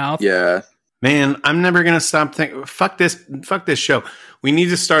in its mouth. Yeah. Man, I'm never gonna stop thinking. Fuck this show. We need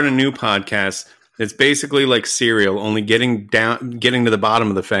to start a new podcast. It's basically like Serial, only getting to the bottom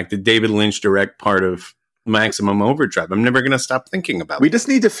of the fact that David Lynch direct part of Maximum Overdrive. I'm never gonna stop thinking about. We just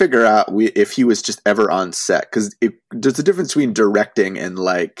need to figure out if he was just ever on set, because there's a difference between directing and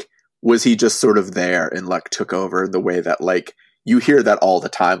like, was he just sort of there and like took over the way that like you hear that all the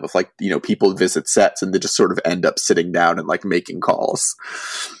time of like, you know, people visit sets and they just sort of end up sitting down and like making calls.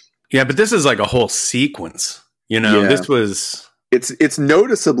 Yeah, but this is like a whole sequence. You know, this was. It's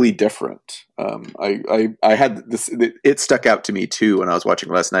noticeably different. I had this. It stuck out to me too when I was watching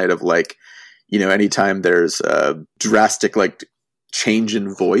last night. Of like, you know, anytime there's a drastic like change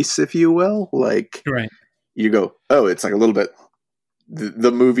in voice, if you will, like right, you go, oh, it's like a little bit.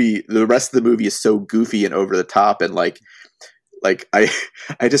 The movie, the rest of the movie is so goofy and over the top, and like I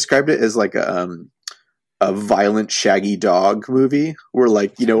described it as like a violent Shaggy Dog movie, where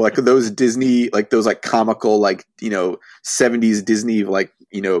like, you know, like those Disney, like those like comical, like, you know, 70s Disney, like,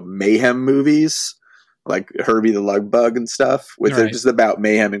 you know, mayhem movies, like Herbie the Lug Bug and stuff, with they're just about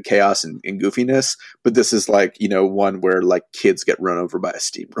mayhem and chaos and goofiness. But this is like, you know, one where like kids get run over by a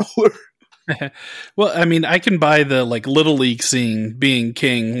steamroller. Well, I mean, I can buy the like Little League scene being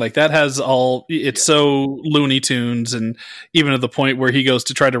King, like that has all. It's so Looney Tunes, and even to the point where he goes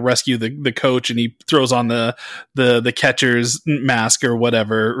to try to rescue the coach, and he throws on the catcher's mask or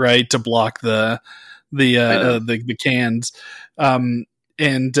whatever, right, to block the cans.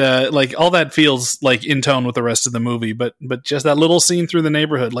 And like all that feels like in tone with the rest of the movie, but just that little scene through the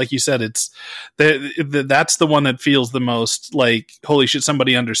neighborhood, like you said, it's that's the one that feels the most like, holy shit,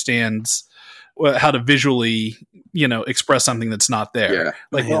 somebody understands how to visually, you know, express something that's not there. Yeah.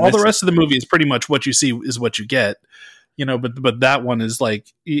 Like all the rest of the movie is pretty much what you see is what you get, you know. But that one is like,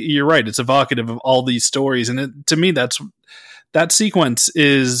 you're right, it's evocative of all these stories, and to me, that sequence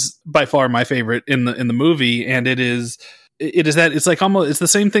is by far my favorite in the movie, and it is that it's like almost, it's the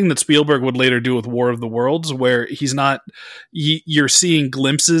same thing that Spielberg would later do with War of the Worlds, where you're seeing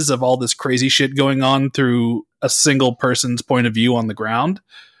glimpses of all this crazy shit going on through a single person's point of view on the ground,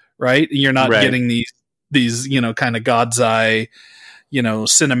 right? You're not getting these, you know, kind of God's eye, you know,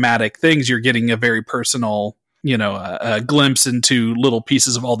 cinematic things. You're getting a very personal, you know, a glimpse into little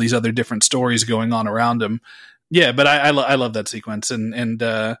pieces of all these other different stories going on around him. Yeah, but I love that sequence, and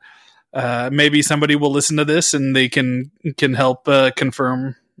maybe somebody will listen to this and they can help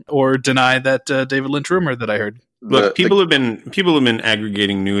confirm or deny that David Lynch rumor that I heard. Look, people have been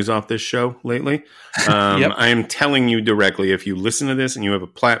aggregating news off this show lately. Yep. I am telling you directly, if you listen to this and you have a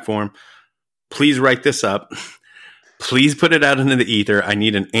platform, please write this up. Please put it out into the ether. I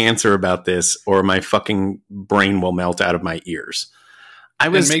need an answer about this, or my fucking brain will melt out of my ears.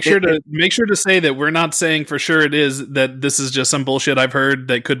 Make sure to say that we're not saying for sure it is, that this is just some bullshit I've heard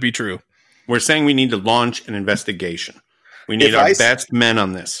that could be true. We're saying we need to launch an investigation. We need our best men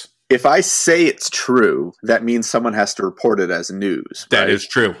on this. If I say it's true, that means someone has to report it as news. That right? is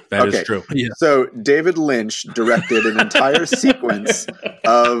true. That is true. Yeah. So David Lynch directed an entire sequence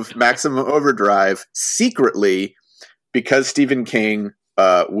of Maximum Overdrive secretly because Stephen King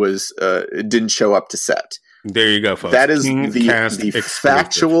didn't show up to set. There you go, folks. That is the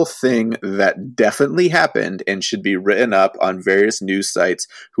factual thing that definitely happened and should be written up on various news sites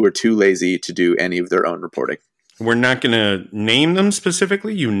who are too lazy to do any of their own reporting. We're not going to name them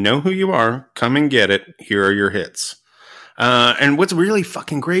specifically. You know who you are. Come and get it. Here are your hits. And what's really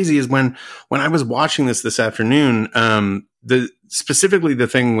fucking crazy is when I was watching this afternoon, specifically the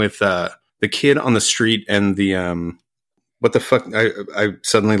thing with the kid on the street and the what the fuck? I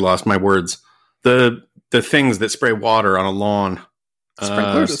suddenly lost my words. The things that spray water on a lawn.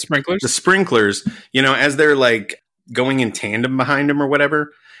 The sprinklers. You know, as they're like going in tandem behind him or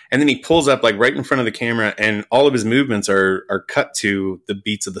whatever. And then he pulls up like right in front of the camera, and all of his movements are cut to the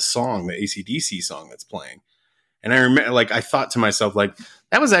beats of the song, the AC/DC song that's playing. And I remember, like, I thought to myself, like,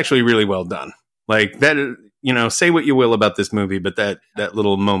 that was actually really well done. Like that, you know, say what you will about this movie, but that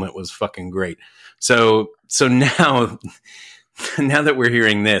little moment was fucking great. So now that we're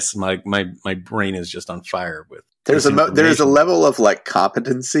hearing this, my brain is just on fire with. There's a level of like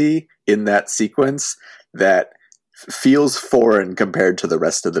competency in that sequence that feels foreign compared to the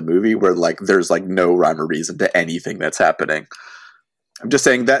rest of the movie, where like there's like no rhyme or reason to anything that's happening. I'm just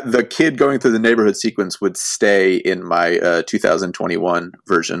saying that the kid going through the neighborhood sequence would stay in my 2021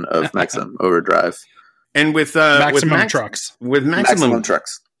 version of Maximum Overdrive. And with Maximum Trucks. With Maximum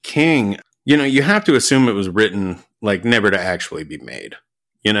Trucks King, you know, you have to assume it was written like never to actually be made.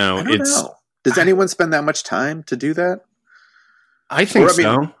 You know, I don't know. Does anyone spend that much time to do that? I think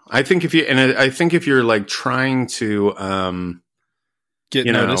so. I think if you're like trying to get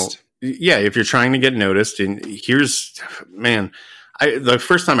noticed. If you're trying to get noticed, and the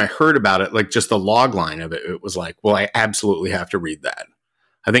first time I heard about it, like just the log line of it, it was like, well, I absolutely have to read that.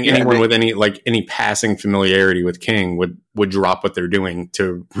 I think anyone with any passing familiarity with King would drop what they're doing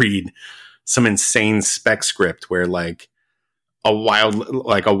to read some insane spec script where like a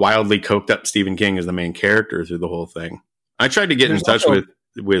wildly coked up Stephen King is the main character through the whole thing. I tried to get in touch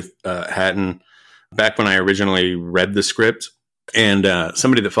with Hatton back when I originally read the script, and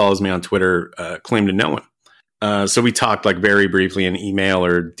somebody that follows me on Twitter claimed to know him. So we talked like very briefly in email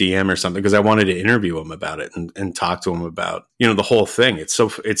or DM or something, because I wanted to interview him about it and talk to him about, you know, the whole thing. It's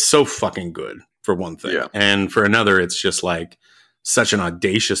so fucking good for one thing. Yeah. And for another, it's just like such an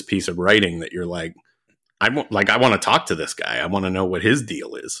audacious piece of writing that you're like, I want to talk to this guy. I want to know what his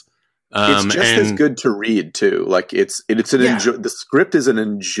deal is. It's just as good to read too. Like the script is an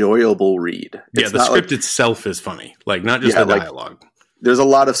enjoyable read. The script itself is funny. Like not just the dialogue. Like, there's a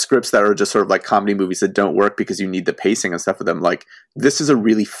lot of scripts that are just sort of like comedy movies that don't work because you need the pacing and stuff with them. Like this is a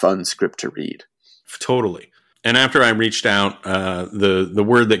really fun script to read. Totally. And after I reached out, the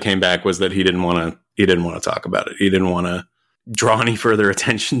word that came back was that he didn't want to talk about it. He didn't want to draw any further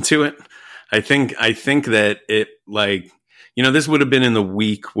attention to it. I think that it, like, you know, this would have been in the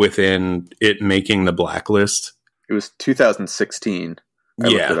week within it making the blacklist. It was 2016. I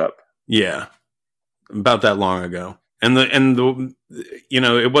looked it up. Yeah. About that long ago. And the you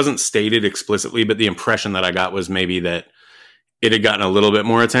know, it wasn't stated explicitly, but the impression that I got was maybe that it had gotten a little bit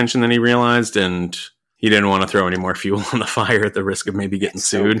more attention than he realized, and he didn't want to throw any more fuel on the fire at the risk of maybe getting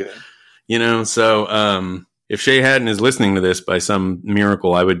sued. So you know, so if Shay Haddon is listening to this by some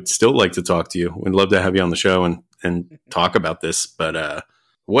miracle, I would still like to talk to you. We'd love to have you on the show and talk about this. But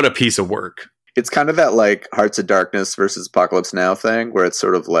what a piece of work. It's kind of that like Hearts of Darkness versus Apocalypse Now thing, where it's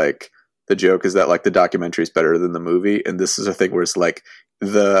sort of like the joke is that like the documentary is better than the movie. And this is a thing where it's like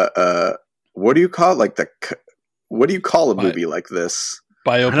what do you call it? Like what do you call a movie like this?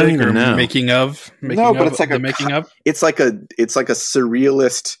 Biopic or making of? But it's like the making of. It's like a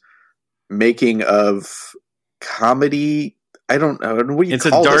surrealist making of comedy. I don't know. What do you it's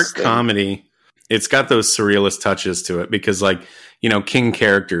a dark comedy. It's got those surrealist touches to it because, like, you know, King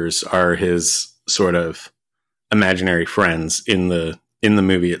characters are his sort of imaginary friends in the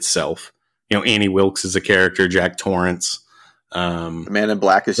movie itself. You know, Annie Wilkes is a character, Jack Torrance, The Man in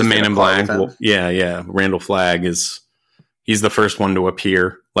Black is the just Man in Black. Well, yeah. Randall Flagg he's the first one to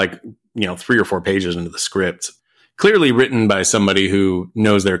appear, like, 3 or 4 pages into the script. Clearly written by somebody who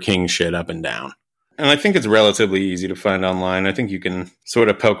knows their king shit up and down. And I think it's relatively easy to find online. I think you can sort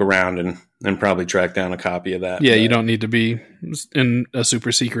of poke around and probably track down a copy of that. Yeah, you don't need to be in a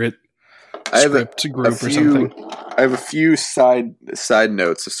super secret script group or something. I have a few side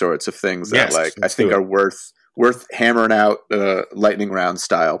notes of sorts of things that I think are worth hammering out lightning round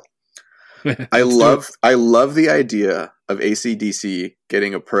style. I love the idea of AC/DC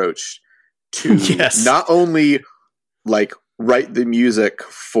getting approached to not only like write the music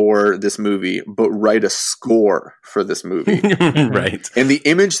for this movie, but write a score for this movie. Right. And the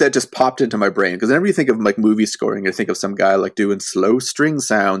image that just popped into my brain, because whenever you think of like movie scoring, you think of some guy like doing slow string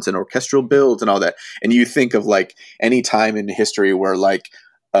sounds and orchestral builds and all that. And you think of like any time in history where like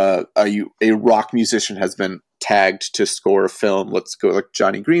a rock musician has been tagged to score a film, let's go like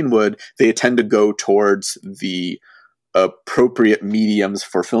Johnny Greenwood, they tend to go towards the appropriate mediums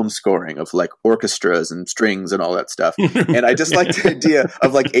for film scoring of like orchestras and strings and all that stuff. And I just like the idea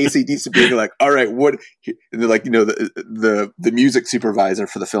of like AC/DC being like, all right, what, and they're like, the music supervisor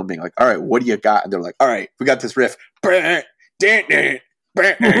for the film being like, all right, what do you got? And they're like, all right, we got this riff. And they're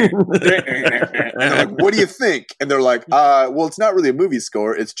like, what do you think? And they're like, well, it's not really a movie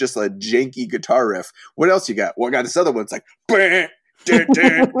score. It's just a janky guitar riff. What else you got? Well, I got this other one. It's like, like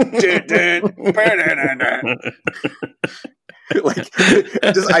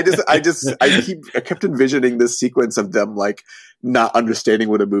I kept envisioning this sequence of them like not understanding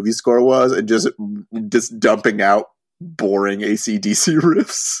what a movie score was and just dumping out boring AC/DC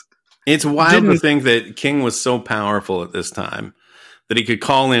riffs. It's wild to think that King was so powerful at this time that he could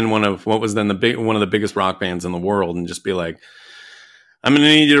call in one of what was then one of the biggest rock bands in the world and just be like, I'm going to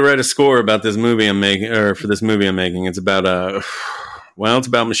need you to write a score about this movie I'm making, or for this movie I'm making. It's about it's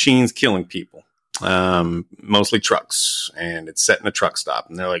about machines killing people, mostly trucks, and it's set in a truck stop.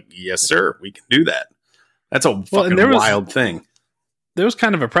 And they're like, yes, sir, we can do that. That's a fucking wild thing. There was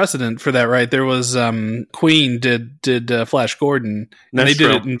kind of a precedent for that, right? There was Queen did Flash Gordon, and they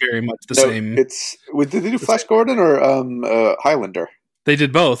did it in very much the same. Did they do Flash Gordon or Highlander? They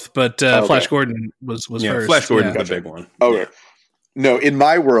did both, but Flash Gordon was first. Flash Gordon's the big one. Oh, yeah. No, in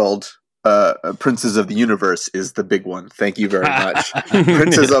my world, Princes of the Universe is the big one. Thank you very much.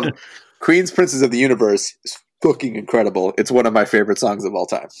 Queen's Princes of the Universe is fucking incredible. It's one of my favorite songs of all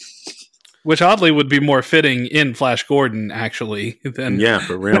time. Which oddly would be more fitting in Flash Gordon, actually, than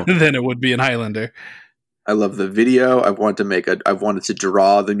for real than it would be in Highlander. I love the video. I've wanted to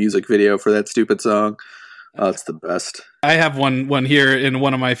draw the music video for that stupid song. Oh, it's the best. I have one here in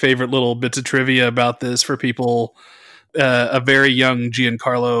one of my favorite little bits of trivia about this for people. A very young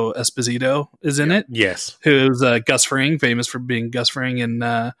Giancarlo Esposito is in it. Yes. Who's Gus Fring, famous for being Gus Fring in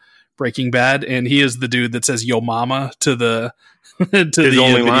Breaking Bad. And he is the dude that says "Yo mama" to the his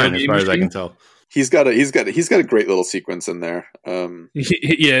only line, as far as I can tell. He's got a great little sequence in there. In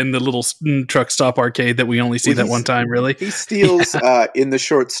the little truck stop arcade that we only see that one time. Really, he steals in the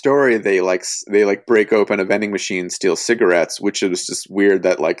short story. They break open a vending machine, steal cigarettes, which was just weird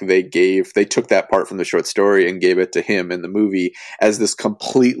that like they took that part from the short story and gave it to him in the movie as this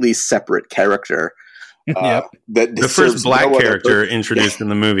completely separate character. Yep. The first black character introduced in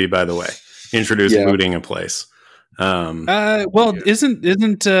the movie, by the way, introduced looting a place. Don't we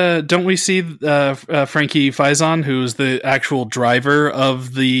see Frankie Faison, who's the actual driver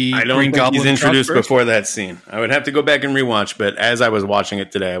of the Green Goblin? He's introduced before that scene. I would have to go back and rewatch, but as I was watching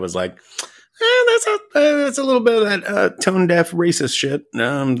it today, I was like, that's a little bit of that tone deaf racist shit.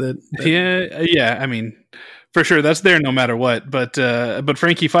 I mean, for sure, that's there no matter what. But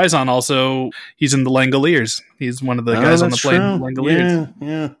Frankie Faison also, he's in the Langoliers. He's one of the guys on the plane. Langoliers.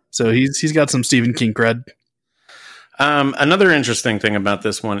 Yeah. So he's got some Stephen King cred. Another interesting thing about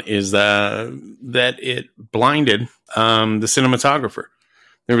this one is that it blinded the cinematographer.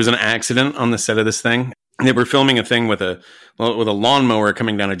 There was an accident on the set of this thing. They were filming a thing with a lawnmower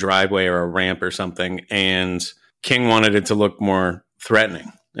coming down a driveway or a ramp or something, and King wanted it to look more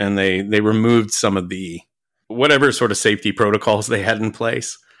threatening, and they removed some of the whatever sort of safety protocols they had in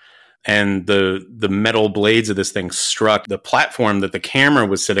place. And the metal blades of this thing struck the platform that the camera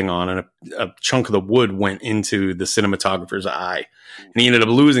was sitting on, and a chunk of the wood went into the cinematographer's eye. And he ended up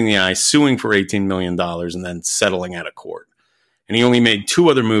losing the eye, suing for $18 million, and then settling out of court. And he only made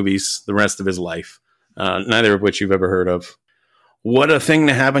 2 other movies the rest of his life, neither of which you've ever heard of. What a thing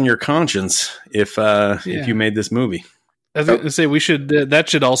to have on your conscience if you made this movie. I was going to say we should that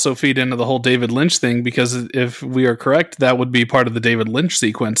should also feed into the whole David Lynch thing, because if we are correct, that would be part of the David Lynch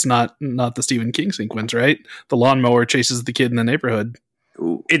sequence, not the Stephen King sequence, right? The lawnmower chases the kid in the neighborhood.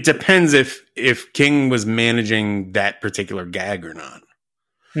 Ooh. It depends if King was managing that particular gag or not.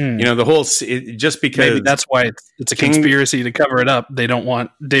 You know, the whole just because maybe that's why it's a conspiracy to cover it up. They don't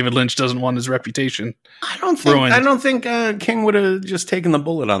want David Lynch doesn't want his reputation. I don't think King would have just taken the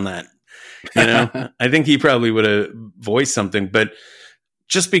bullet on that. You know, I think he probably would have voiced something, but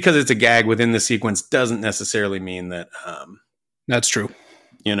just because it's a gag within the sequence doesn't necessarily mean that. That's true.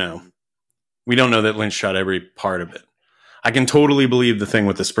 You know, we don't know that Lynch shot every part of it. I can totally believe the thing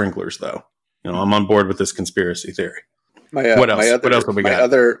with the sprinklers, though. You know, I'm on board with this conspiracy theory. What else have we got? My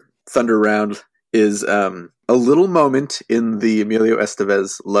other Thunder round is a little moment in the Emilio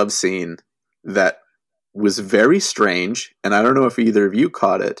Estevez love scene that was very strange, and I don't know if either of you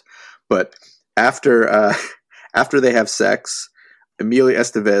caught it, but after they have sex, Emilio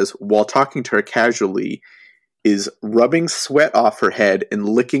Estevez, while talking to her casually, is rubbing sweat off her head and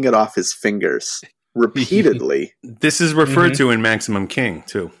licking it off his fingers repeatedly. This is referred to in Maximum King,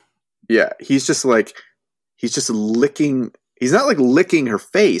 too. Yeah, he's just licking. He's not like licking her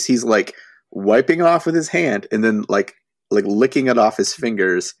face. He's like wiping it off with his hand and then like licking it off his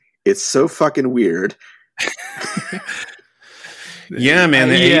fingers. It's so fucking weird. Yeah, man.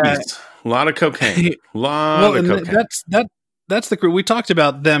 The 80s. A lot of cocaine. A lot of cocaine. That's the crew. We talked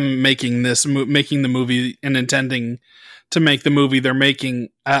about them making the movie and intending to make the movie they're making.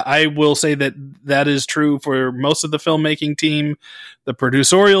 I will say that is true for most of the filmmaking team, the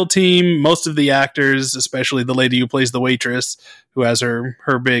producerial team, most of the actors, especially the lady who plays the waitress, who has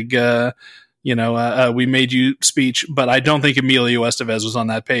her big, we made you speech. But I don't think Emilio Estevez was on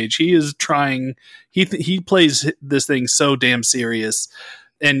that page. He is trying. He plays this thing so damn serious.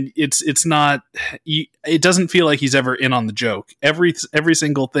 And it's not. It doesn't feel like he's ever in on the joke. Every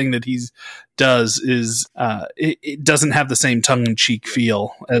single thing that he does is it doesn't have the same tongue in cheek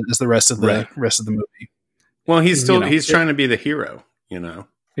feel as the rest of the movie. Well, he's trying to be the hero. You know.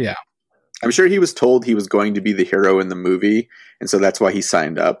 Yeah, I'm sure he was told he was going to be the hero in the movie, and so that's why he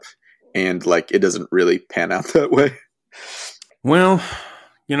signed up. And like, it doesn't really pan out that way. Well,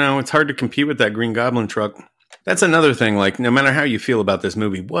 you know, it's hard to compete with that Green Goblin truck. That's another thing. Like, no matter how you feel about this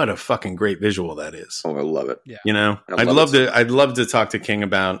movie, what a fucking great visual that is. Oh, I love it. Yeah. You know, I'd love to talk to King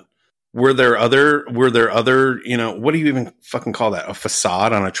about, were there other, you know, what do you even fucking call that? A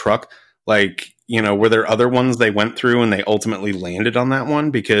facade on a truck? Like, you know, were there other ones they went through and they ultimately landed on that one?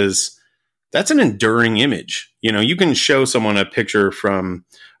 Because that's an enduring image. You know, you can show someone a picture from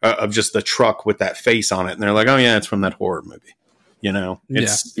of just the truck with that face on it, and they're like, oh yeah, it's from that horror movie. You know,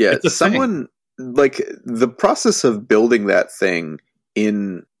 it's someone. Like, the process of building that thing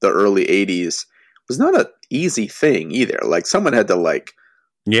in the early 80s was not an easy thing either. Like, someone had to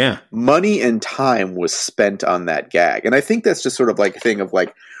money and time was spent on that gag. And I think that's just sort of like a thing of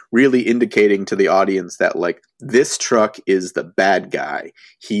like really indicating to the audience that like, this truck is the bad guy.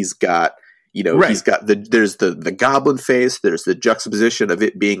 He's got, you know, he's got there's the goblin face. There's the juxtaposition of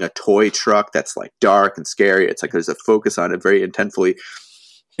it being a toy truck that's like dark and scary. It's like there's a focus on it very intentfully.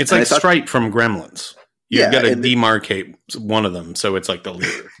 It's like Stripe from Gremlins. You've got to demarcate one of them, so it's like the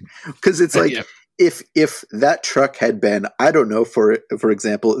leader. Because it's like, if that truck had been, I don't know, for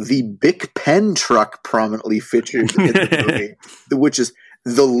example, the Bic Pen truck prominently featured in the movie, which is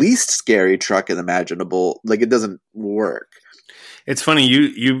the least scary truck imaginable, like, it doesn't work. It's funny,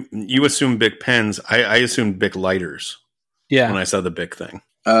 you assume Bic Pens. I assumed Bic lighters. Yeah. When I saw the Bic thing.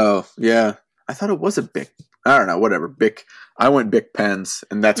 Oh, yeah. I thought it was a Bic. I don't know, whatever. Bic. I went Bic Pens,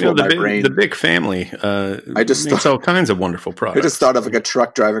 and that's what my brain. The Bic family. I just makes all kinds of wonderful products. I just thought of like a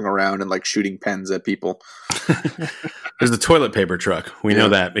truck driving around and like shooting pens at people. There's the toilet paper truck. We know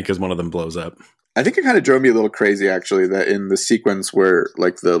that because one of them blows up. I think it kind of drove me a little crazy, actually, that in the sequence where,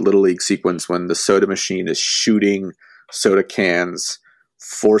 like, the Little League sequence, when the soda machine is shooting soda cans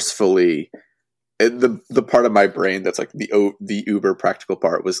forcefully. The part of my brain that's like the uber practical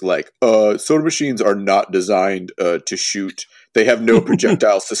part was like, soda machines are not designed to shoot. They have no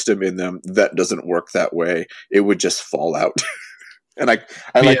projectile system in them. That doesn't work that way. It would just fall out. And I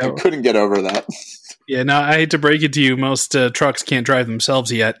couldn't get over that. Yeah, no, I hate to break it to you. Most trucks can't drive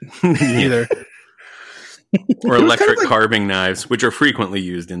themselves yet either. Or electric carving knives, which are frequently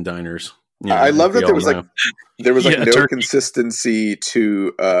used in diners. Yeah, I love that there was no consistency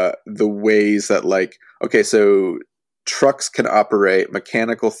to the ways that, like, okay, so trucks can operate,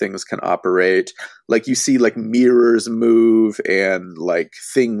 mechanical things can operate, like you see like mirrors move and like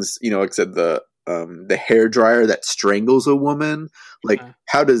things, you know, like I said, the the hair dryer that strangles a woman. Like,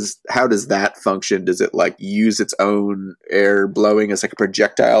 how does that function? Does it like use its own air blowing as like a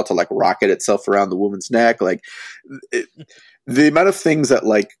projectile to like rocket itself around the woman's neck? Like, the amount of things that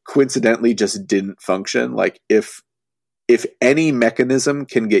like coincidentally just didn't function. Like, if any mechanism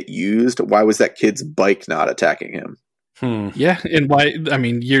can get used, why was that kid's bike not attacking him? Yeah, and why? I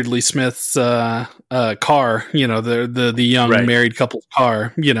mean, Yeardley Smith's car, the young married couple's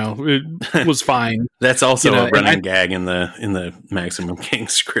car, it was fine. That's also a running gag in the Maximum King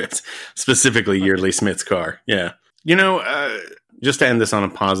script, specifically Yeardley Smith's car. Yeah, just to end this on a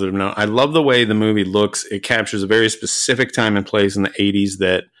positive note, I love the way the movie looks. It captures a very specific time and place in the 80s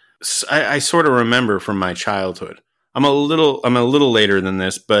that I sort of remember from my childhood. I'm a little later than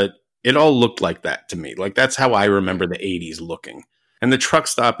this, but it all looked like that to me. Like, that's how I remember the 80s looking. And the truck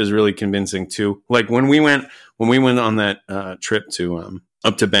stop is really convincing too. Like, when we went on that trip to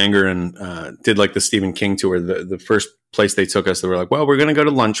up to Bangor and did like the Stephen King tour, the first place they took us, they were like, well, we're going to go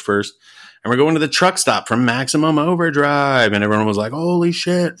to lunch first, and we're going to the truck stop from Maximum Overdrive. And everyone was like, holy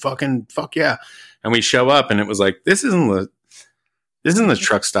shit, fuck yeah. And we show up, and it was like, this isn't the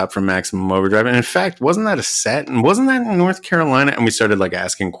truck stop from Maximum Overdrive. And in fact, wasn't that a set? And wasn't that in North Carolina? And we started like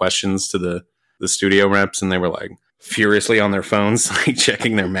asking questions to the studio reps, and they were like furiously on their phones, like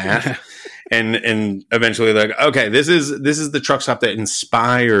checking their math. and eventually they're like, okay, this is the truck stop that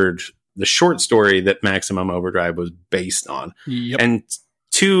inspired the short story that Maximum Overdrive was based on. Yep. And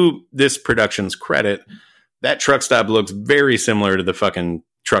to this production's credit, that truck stop looks very similar to the fucking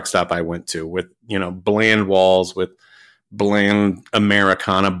truck stop I went to, with, bland walls, with bland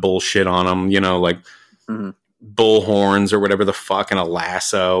Americana bullshit on them, like bull horns or whatever the fuck, and a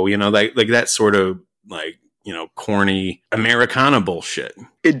lasso, like that sort of like, corny Americana bullshit.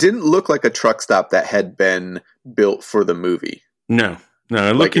 It didn't look like a truck stop that had been built for the movie. No,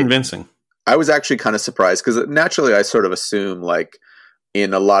 it looked convincing. I was actually kind of surprised, because naturally I sort of assume, like,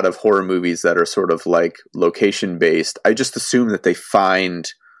 in a lot of horror movies that are sort of like location based, I just assume that they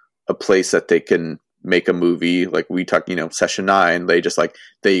find a place that they can make a movie. Like we talked, Session 9,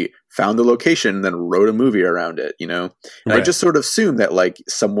 they found the location and then wrote a movie around it, And right. I just sort of assumed that like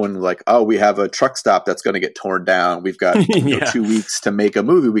someone like, oh, we have a truck stop that's going to get torn down. We've got 2 weeks to make a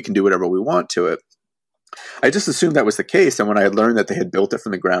movie. We can do whatever we want to it. I just assumed that was the case. And when I learned that they had built it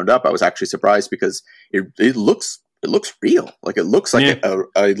from the ground up, I was actually surprised, because it looks real. Like, it looks like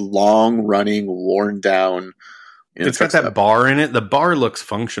a long running, worn down. It's got that bar in it. The bar looks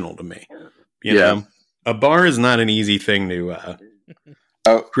functional to me. You know, a bar is not an easy thing to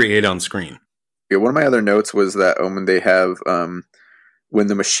create on screen. Yeah, one of my other notes was that when they have when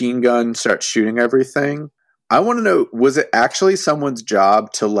the machine gun starts shooting everything, I want to know, was it actually someone's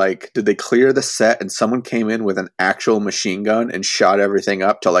job to, like, did they clear the set and someone came in with an actual machine gun and shot everything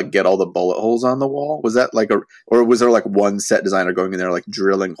up to like get all the bullet holes on the wall? Was that like or was there like one set designer going in there like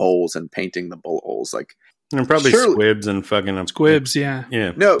drilling holes and painting the bullet holes? Like, and probably squibs and fucking squibs, yeah.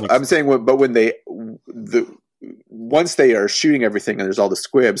 No, I'm saying, but when once they are shooting everything and there's all the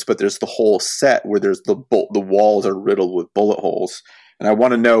squibs, but there's the whole set where there's the walls are riddled with bullet holes. And I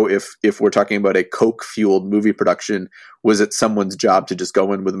want to know if we're talking about a coke fueled movie production, was it someone's job to just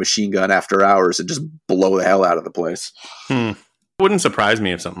go in with a machine gun after hours and just blow the hell out of the place? Wouldn't surprise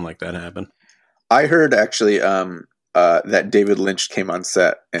me if something like that happened. I heard actually that David Lynch came on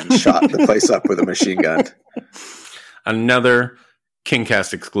set and shot the place up with a machine gun. Another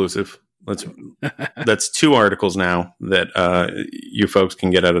KingCast exclusive. That's 2 articles now that you folks can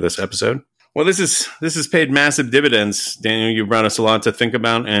get out of this episode. Well, this has paid massive dividends, Daniel. You brought us a lot to think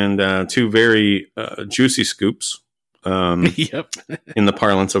about, and 2 very juicy scoops. Yep. In the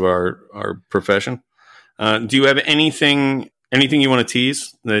parlance of our profession. Do you have anything you want to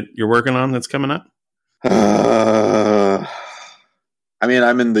tease that you're working on that's coming up? I mean,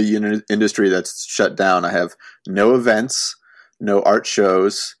 I'm in the industry that's shut down. I have no events, no art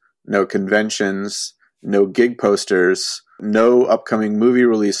shows, no conventions, no gig posters, no upcoming movie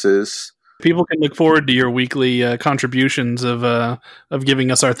releases. People can look forward to your weekly contributions of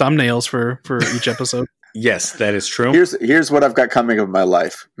giving us our thumbnails for each episode. Yes, that is true. Here's what I've got coming of my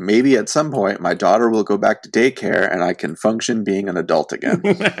life. Maybe at some point my daughter will go back to daycare and I can function being an adult again.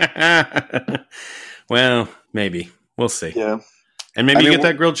 Well, maybe. We'll see. Yeah. And maybe you get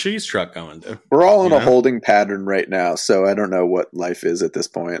that grilled cheese truck going, too. We're all in a holding pattern right now, so I don't know what life is at this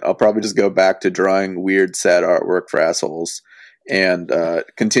point. I'll probably just go back to drawing weird, sad artwork for assholes and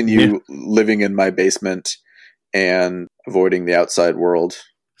continue living in my basement and avoiding the outside world.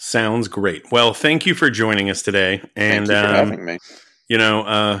 Sounds great. Well, thank you for joining us today. And, thank you for having me.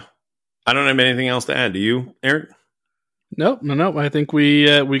 I don't have anything else to add. Do you, Eric? Nope. I think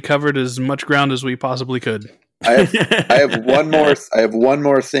we covered as much ground as we possibly could. I have one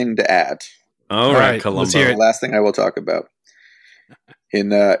more thing to add. All right, Columbo. Let's hear it. The last thing I will talk about.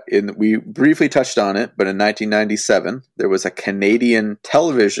 We briefly touched on it, but in 1997 there was a Canadian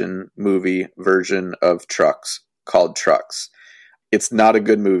television movie version of Trucks called Trucks. It's not a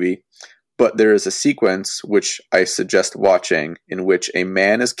good movie, but there is a sequence which I suggest watching in which a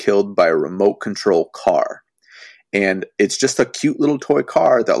man is killed by a remote control car. And it's just a cute little toy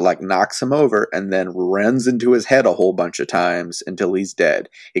car that like knocks him over and then runs into his head a whole bunch of times until he's dead.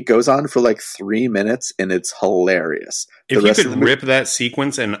 It goes on for like 3 minutes and it's hilarious. If you could rip that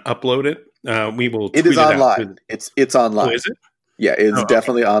sequence and upload it, we will tweet it is online. Out. It's online. Oh, is it? Yeah, it's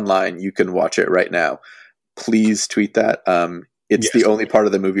definitely online. You can watch it right now. Please tweet that. It's the only part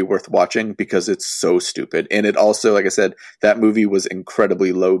of the movie worth watching because it's so stupid. And it also, like I said, that movie was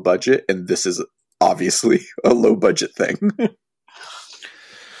incredibly low budget, and this is obviously a low budget thing.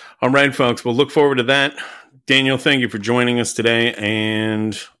 All right, folks. We'll look forward to that. Daniel, thank you for joining us today.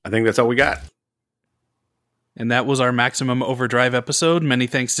 And I think that's all we got. And that was our Maximum Overdrive episode. Many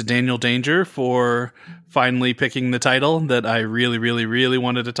thanks to Daniel Danger for finally picking the title that I really, really, really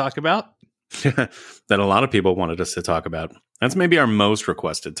wanted to talk about. That a lot of people wanted us to talk about. That's maybe our most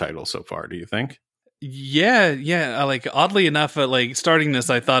requested title so far, do you think? Yeah. Like, oddly enough, like starting this,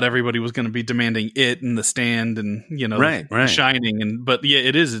 I thought everybody was going to be demanding It and The Stand and, right. Shining. But yeah,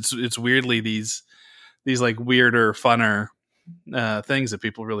 it is. It's weirdly these like weirder, funner things that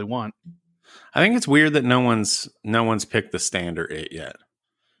people really want. I think it's weird that no one's picked The Stand or It yet.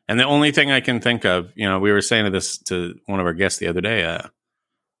 And the only thing I can think of, we were saying this to one of our guests the other day,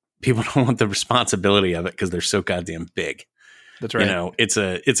 people don't want the responsibility of it because they're so goddamn big. That's right. It's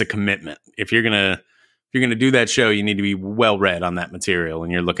a commitment. If you're gonna do that show, you need to be well read on that material,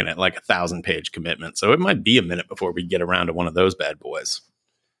 and you're looking at like 1,000-page commitment. So it might be a minute before we get around to one of those bad boys.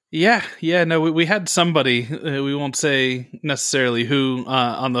 Yeah. No, we had somebody. We won't say necessarily who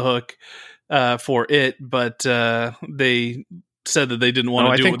on the hook for It, but they said that they didn't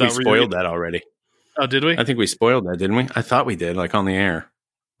want to do it without. I think we spoiled that already. Oh, did we? I think we spoiled that, didn't we? I thought we did, like on the air.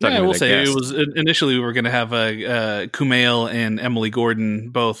 Yeah, we'll say it was initially we were going to have Kumail and Emily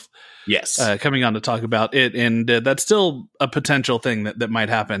Gordon both coming on to talk about It, and that's still a potential thing that might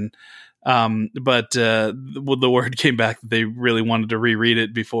happen. But the word came back that they really wanted to reread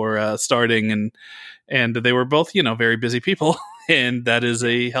it before starting, and they were both very busy people, and that is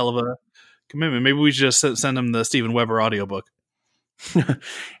a hell of a commitment. Maybe we should just send them the Steven Weber audiobook.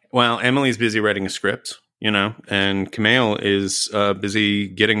 Well, Emily's busy writing a script. And Kumail is busy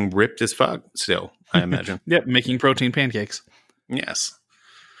getting ripped as fuck still, I imagine. Yep, making protein pancakes. Yes.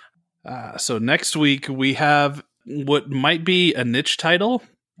 So next week we have what might be a niche title,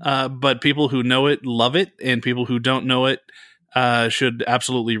 but people who know it love it, and people who don't know it should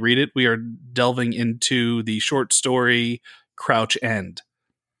absolutely read it. We are delving into the short story Crouch End.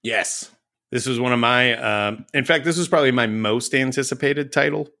 Yes. This was one of my, in fact, this was probably my most anticipated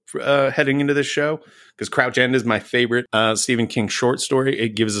title heading into this show, because Crouch End is my favorite Stephen King short story.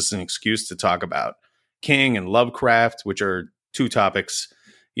 It gives us an excuse to talk about King and Lovecraft, which are two topics.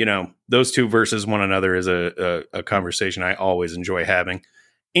 Those two versus one another is a conversation I always enjoy having.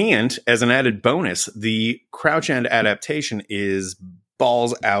 And as an added bonus, the Crouch End adaptation is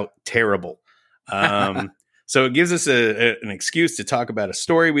balls out terrible. So it gives us an excuse to talk about a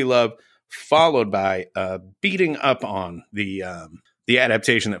story we love, followed by beating up on the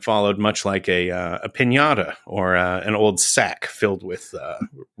adaptation that followed, much like a piñata or an old sack filled with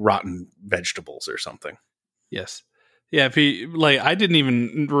rotten vegetables or something. Yes. Yeah, I didn't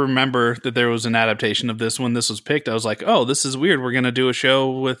even remember that there was an adaptation of this when this was picked. I was like, oh, this is weird. We're going to do a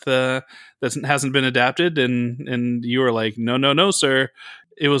show with that hasn't been adapted. And you were like, no, sir.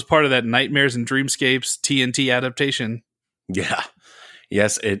 It was part of that Nightmares and Dreamscapes TNT adaptation. Yeah.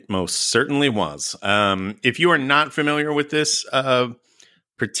 Yes, it most certainly was. If you are not familiar with this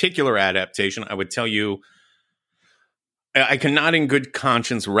particular adaptation, I would tell you, I cannot in good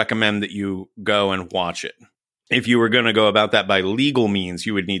conscience recommend that you go and watch it. If you were going to go about that by legal means,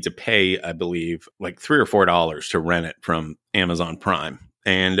 you would need to pay, I believe, like $3 or $4 to rent it from Amazon Prime.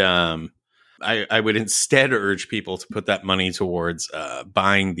 And I would instead urge people to put that money towards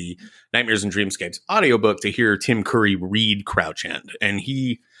buying the Nightmares and Dreamscapes audiobook to hear Tim Curry read Crouch End. And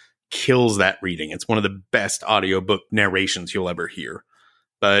he kills that reading. It's one of the best audiobook narrations you'll ever hear.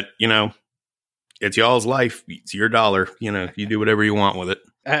 But, it's y'all's life. It's your dollar. You do whatever you want with it.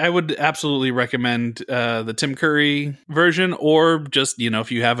 I would absolutely recommend the Tim Curry version, or just,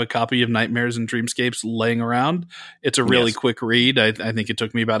 if you have a copy of Nightmares and Dreamscapes laying around, it's a really quick read. I think it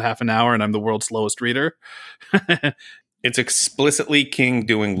took me about half an hour, and I'm the world's slowest reader. It's explicitly King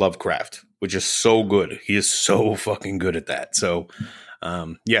doing Lovecraft, which is so good. He is so fucking good at that. So,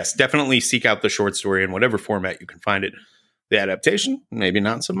 yes, definitely seek out the short story in whatever format you can find it. The adaptation, maybe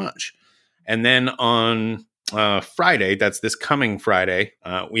not so much. And then on Friday, that's this coming Friday,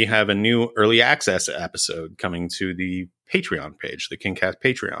 we have a new early access episode coming to the Patreon page, the KingCast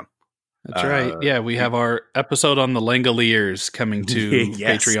Patreon. That's right. Yeah, we have our episode on the Langoliers coming to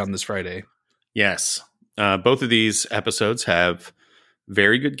Yes. Patreon this Friday. Yes. Both of these episodes have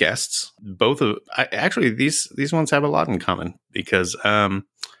very good guests. These ones have a lot in common because I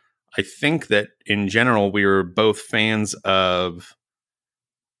think that in general we were both fans of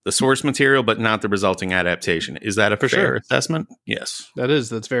the source material, but not the resulting adaptation. Is that a fair assessment? Yes.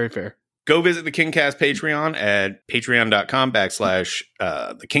 That's very fair. Go visit the KingCast Patreon at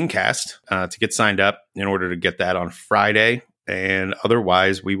patreon.com/the KingCast to get signed up in order to get that on Friday. And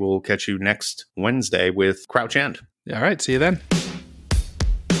otherwise, we will catch you next Wednesday with Crouch End. All right. See you then.